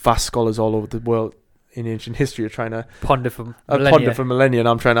vast scholars all over the world in ancient history are trying to ponder for millennia. And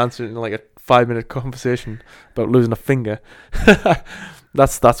I'm trying to answer it in like a 5-minute conversation about losing a finger.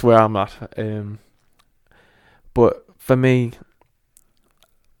 That's where I'm at. But for me,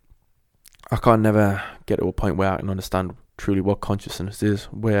 I can't never get to a point where I can understand truly what consciousness is,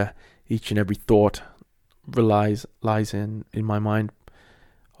 where each and every thought lies in my mind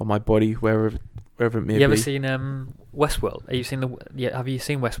or my body, wherever it may be. You ever seen Westworld? Have you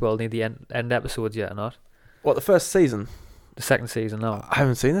seen Westworld near the end episodes yet or not? What, the first season? The second season, no. I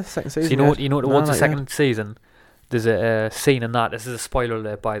haven't seen the second season. So you know what towards the second season, there's a scene in that. This is a spoiler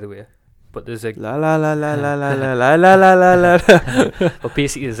alert, by the way. But there's a la la la la la la la la la la la. But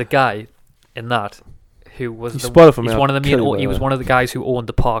basically, there's a guy in that who was he's one of the he was one of the guys who owned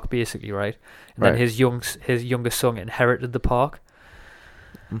the park, basically, right? And then his younger son inherited the park.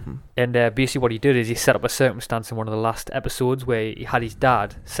 Mm-hmm. And basically what he did is he set up a circumstance in one of the last episodes where he had his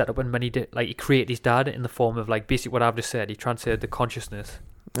dad set up in he created his dad in the form of like basically what I've just said. He transferred the consciousness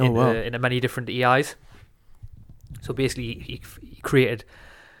into many different EIs. So basically he created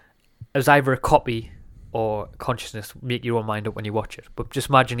as either a copy or consciousness. Make your own mind up when you watch it. But just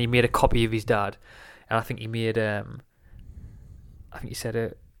imagine he made a copy of his dad, and I think he made I think he said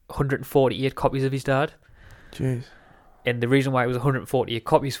 148 copies of his dad. Jeez. And the reason why it was 148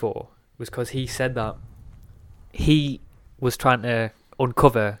 copies for was because he said that he was trying to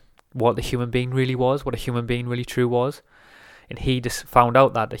uncover what the human being really was, what a human being really true was. And he just found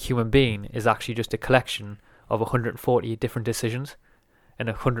out that a human being is actually just a collection of 148 different decisions and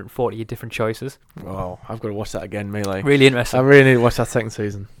 148 different choices. Wow, I've got to watch that again, Melee. Really interesting. I really need to watch that second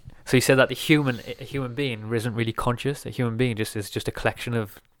season. So he said that a human being isn't really conscious. A human being is just a collection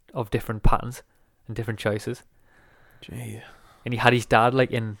of different patterns and different choices. Gee. And he had his dad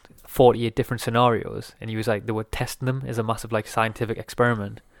like in 48 different scenarios, and he was like, they were testing them as a massive like scientific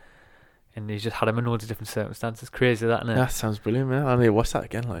experiment, and he just had him in loads of different circumstances. Crazy, that, isn't it? That sounds brilliant, man. I need to watch that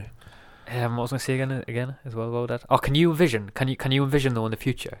again, like. What was I going to say again as well about that? Oh, can you envision though in the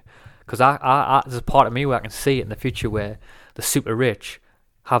future? Because I there's a part of me where I can see it in the future where the super rich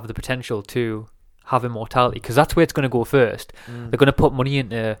have the potential to have immortality, because that's where it's going to go first. They're going to put money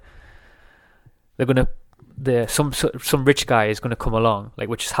into. Some rich guy is going to come along, like,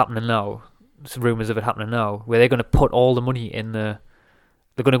 which is happening now. There's rumours of it happening now, where they're going to put all the money in the.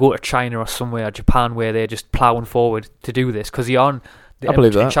 They're going to go to China or somewhere, Japan, where they're just ploughing forward to do this, because I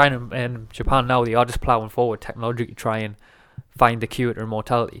believe that. China and Japan now, they are just ploughing forward technology to try and find the cure to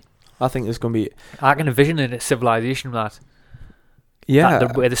immortality. I think there's going to be. I can envision a civilization where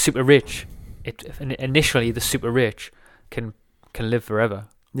the super rich, initially the super rich can live forever.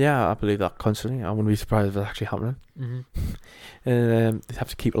 Yeah, I believe that constantly. I wouldn't be surprised if it's actually happening. And they have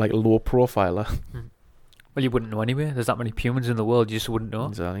to keep it like a low profile. Well, you wouldn't know anyway. There's that many humans in the world, you just wouldn't know.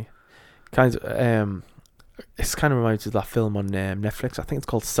 Exactly. It's kind of reminds me of that film on Netflix. I think it's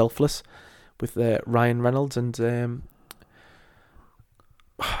called Selfless, with Ryan Reynolds and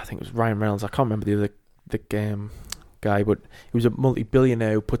I think it was Ryan Reynolds. I can't remember the guy, but he was a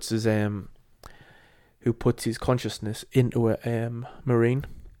multi-billionaire who puts his consciousness into a marine,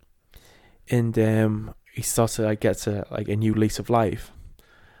 and he starts to gets a new lease of life,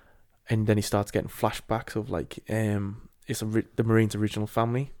 and then he starts getting flashbacks of the marine's original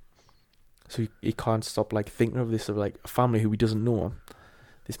family. So he can't stop thinking of this, of a family who he doesn't know,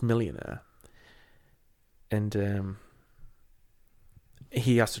 this millionaire, and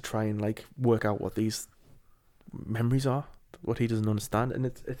he has to try and work out what these memories are, what he doesn't understand, and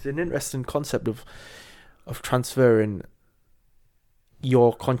it's an interesting concept of transferring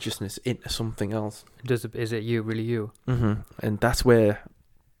your consciousness into something else. Is it you, really you? Mm-hmm. And that's where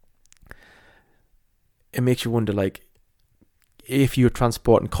it makes you wonder, if you're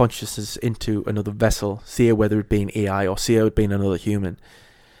transporting consciousness into another vessel, say whether it be an AI or say it being another human,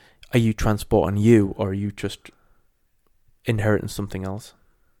 are you transporting you, or are you just inheriting something else?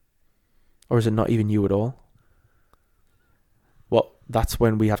 Or is it not even you at all? Well, that's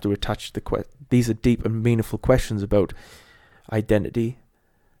when we have to attach these are deep and meaningful questions about identity,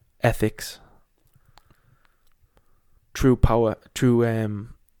 ethics, true power, true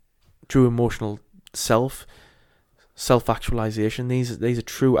emotional self-actualization. These are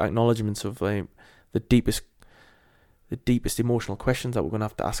true acknowledgements of the deepest emotional questions that we're going to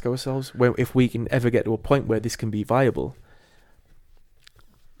have to ask ourselves. If we can ever get to a point where this can be viable,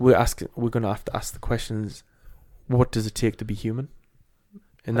 we're going to have to ask the questions: what does it take to be human?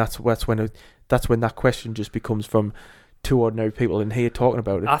 And that's when that question just becomes from two ordinary people in here talking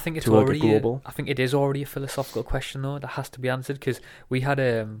about it. I think it's already global. I think it is already a philosophical question though that has to be answered, because we had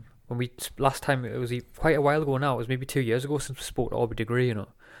last time, it was quite a while ago now. It was maybe 2 years ago since we spoke to Aubrey Degree, Yeah,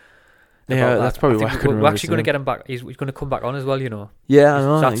 that's probably why I couldn't remember. We're actually going to get him back. He's going to come back on as well, Yeah, I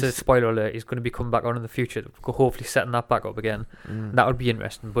know. That's a spoiler alert. He's going to be coming back on in the future. Hopefully setting that back up again. That would be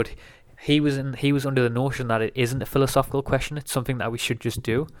interesting. But he was under the notion that it isn't a philosophical question. It's something that we should just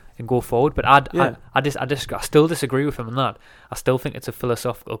do and go forward. But I still disagree with him on that. I still think it's a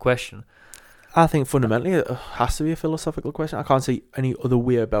philosophical question. I think fundamentally it has to be a philosophical question. I can't see any other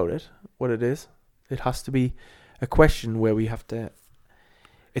way about it. What it is, it has to be a question where we have to.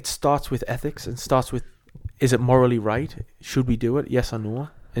 It starts with ethics and starts with: is it morally right? Should we do it? Yes or no?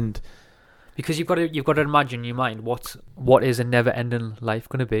 And because you've got to imagine in your mind what is a never-ending life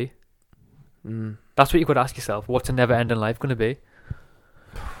going to be. That's what you've got to ask yourself. What's a never-ending life going to be?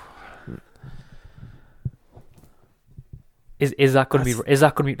 Is that going to be? Is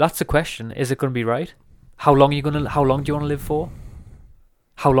that going to be? That's the question. Is it going to be right? How long do you want to live for?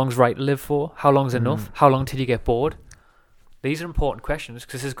 How long's right to live for? How long's enough? How long till you get bored? These are important questions,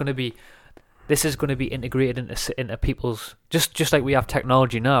 because this is going to be integrated into people's, just like we have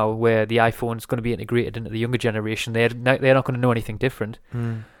technology now, where the iPhone is going to be integrated into the younger generation. They're not going to know anything different.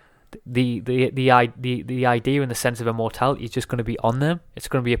 The idea in the sense of immortality is just going to be on them. It's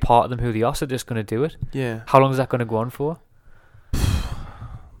going to be a part of them who they are. So they're just going to do it. Yeah. How long is that going to go on for?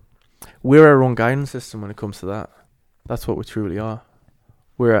 We're our own guidance system when it comes to that. That's what we truly are.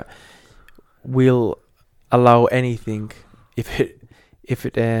 We'll allow anything. If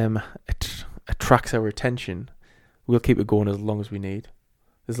it attracts our attention, we'll keep it going as long as we need,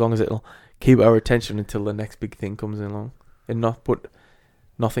 as long as it'll keep our attention until the next big thing comes along, and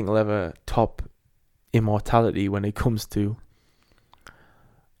nothing will ever top immortality when it comes to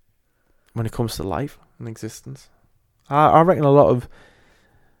when it comes to life and existence. I reckon a lot of...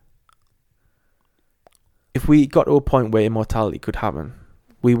 If we got to a point where immortality could happen,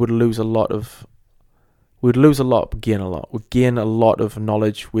 we would lose a lot of... We'd lose a lot, but gain a lot. We'd gain a lot of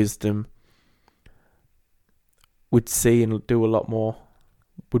knowledge, wisdom. We'd see and do a lot more.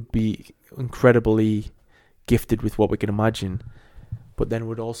 Would be incredibly gifted with what we can imagine. But then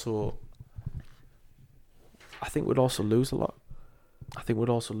would also... I think we'd also lose a lot. I think we'd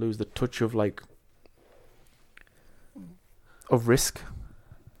also lose the touch of like... of risk.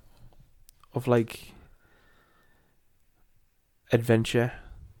 Of like... adventure.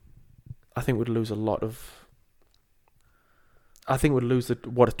 I think we'd lose a lot of... I think we'd lose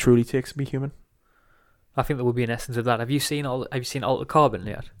what it truly takes to be human. I think there would be an essence of that. Have you seen Altered Carbon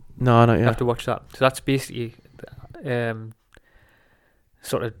yet? No, not yet. You have to watch that. So that's basically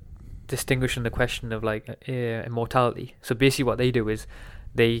sort of distinguishing the question of like immortality. So basically what they do is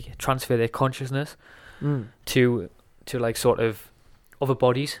they transfer their consciousness to like sort of other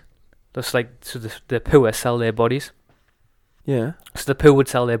bodies. That's like, so the poor sell their bodies. Yeah. So the poor would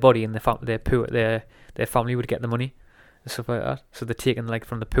sell their body, and their family would get the money and stuff like that. So they're taking like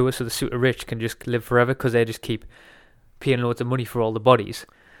from the poor, so the super rich can just live forever because they just keep paying loads of money for all the bodies,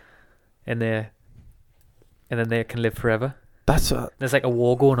 and then they can live forever. There's like a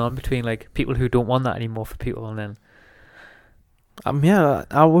war going on between like people who don't want that anymore for people, and then yeah,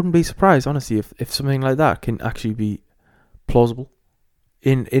 I wouldn't be surprised honestly if something like that can actually be plausible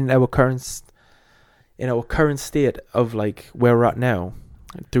in our current state of like where we're at now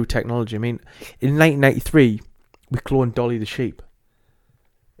through technology. I mean, in 1993 we cloned Dolly the sheep,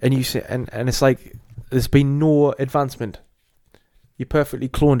 and you see, and it's like there's been no advancement. You perfectly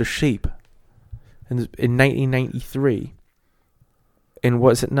cloned a sheep, and in 1993. In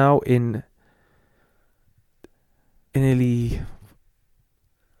what is it now? In nearly,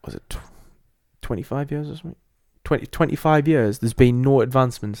 was it 25 years or something? 25 years. There's been no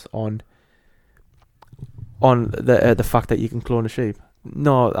advancements on the fact that you can clone a sheep.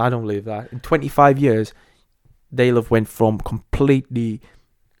 No, I don't believe that. In 25 years, they'll have went from completely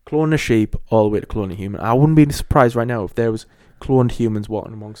cloning a sheep all the way to cloning a human. I wouldn't be surprised right now if there was cloned humans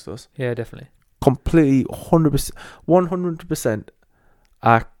walking amongst us. Yeah, definitely. Completely, 100%.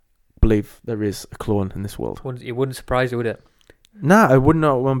 I believe there is a clone in this world. It wouldn't surprise you, would it? Nah, I wouldn't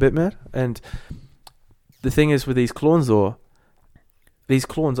know one bit, mate. And the thing is with these clones, though,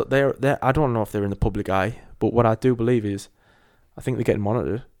 they're I don't know if they're in the public eye, but what I do believe is, I think they're getting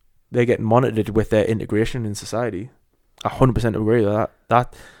monitored. They're getting monitored with their integration in society. I 100% agree with that.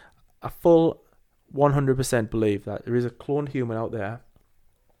 That I full 100% believe that there is a cloned human out there.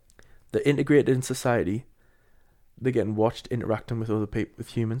 They're integrated in society. They're getting watched interacting with other people, with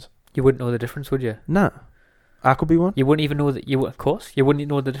humans. You wouldn't know the difference, would you? Nah, I could be one. You wouldn't even know that. Of course, you wouldn't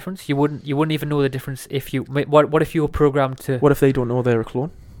know the difference. You wouldn't even know the difference if you. What if you were programmed to? What if they don't know they're a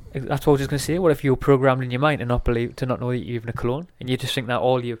clone? That's what I was just gonna say. What if you were programmed in your mind to not know that you're even a clone, and you just think that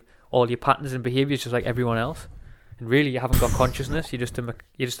all your patterns and behaviours just like everyone else, and really you haven't got consciousness. You're just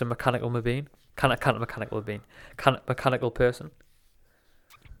a mechanical being. Mechanical person.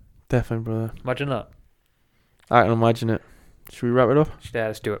 Definitely, brother. Imagine that. I can imagine it. Should we wrap it up? Yeah,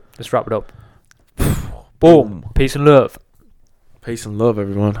 let's do it. Let's wrap it up. Boom. Peace and love. Peace and love,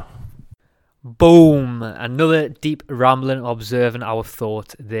 everyone. Boom. Another deep rambling, observing our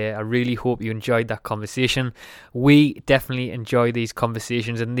thoughts there. I really hope you enjoyed that conversation. We definitely enjoy these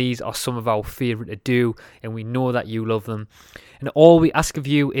conversations, and these are some of our favourite to do, and we know that you love them. And all we ask of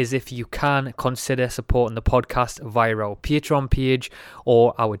you is if you can consider supporting the podcast via our Patreon page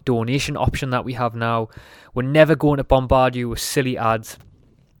or our donation option that we have now. We're never going to bombard you with silly ads.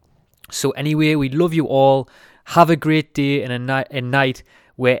 So anyway, we love you all. Have a great day and a night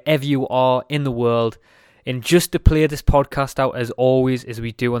wherever you are in the world. And just to play this podcast out as always, as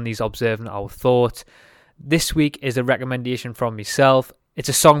we do on these Observing Our Thoughts, this week is a recommendation from myself. It's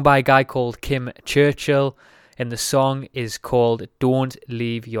a song by a guy called Kim Churchill, and the song is called Don't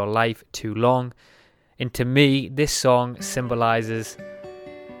Leave Your Life Too Long. And to me, this song symbolises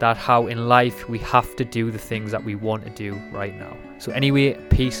that how in life we have to do the things that we want to do right now. So anyway,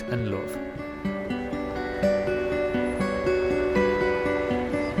 peace and love.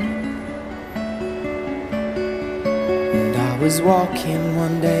 And I was walking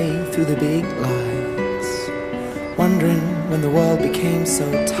one day through the big lights, wondering when the world became so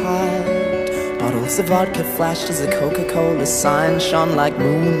tired. Bottles of vodka flashed as a Coca-Cola sign shone like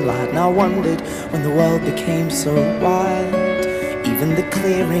moonlight, and I wondered when the world became so wild. Even the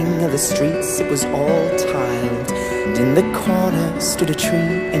clearing of the streets, it was all tiled, and in the corner stood a tree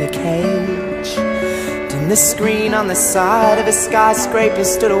in a cage. And in the screen on the side of a skyscraper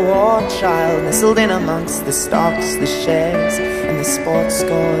stood a war child, nestled in amongst the stocks, the shares, and the sports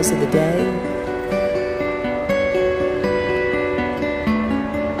scores of the day.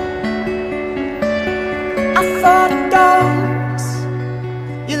 I thought,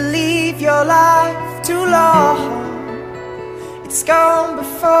 don't you leave your life too long. It's gone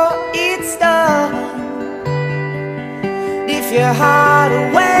before it's done. Give your heart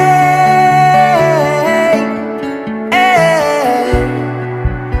away.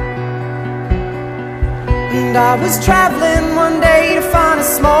 And I was traveling one day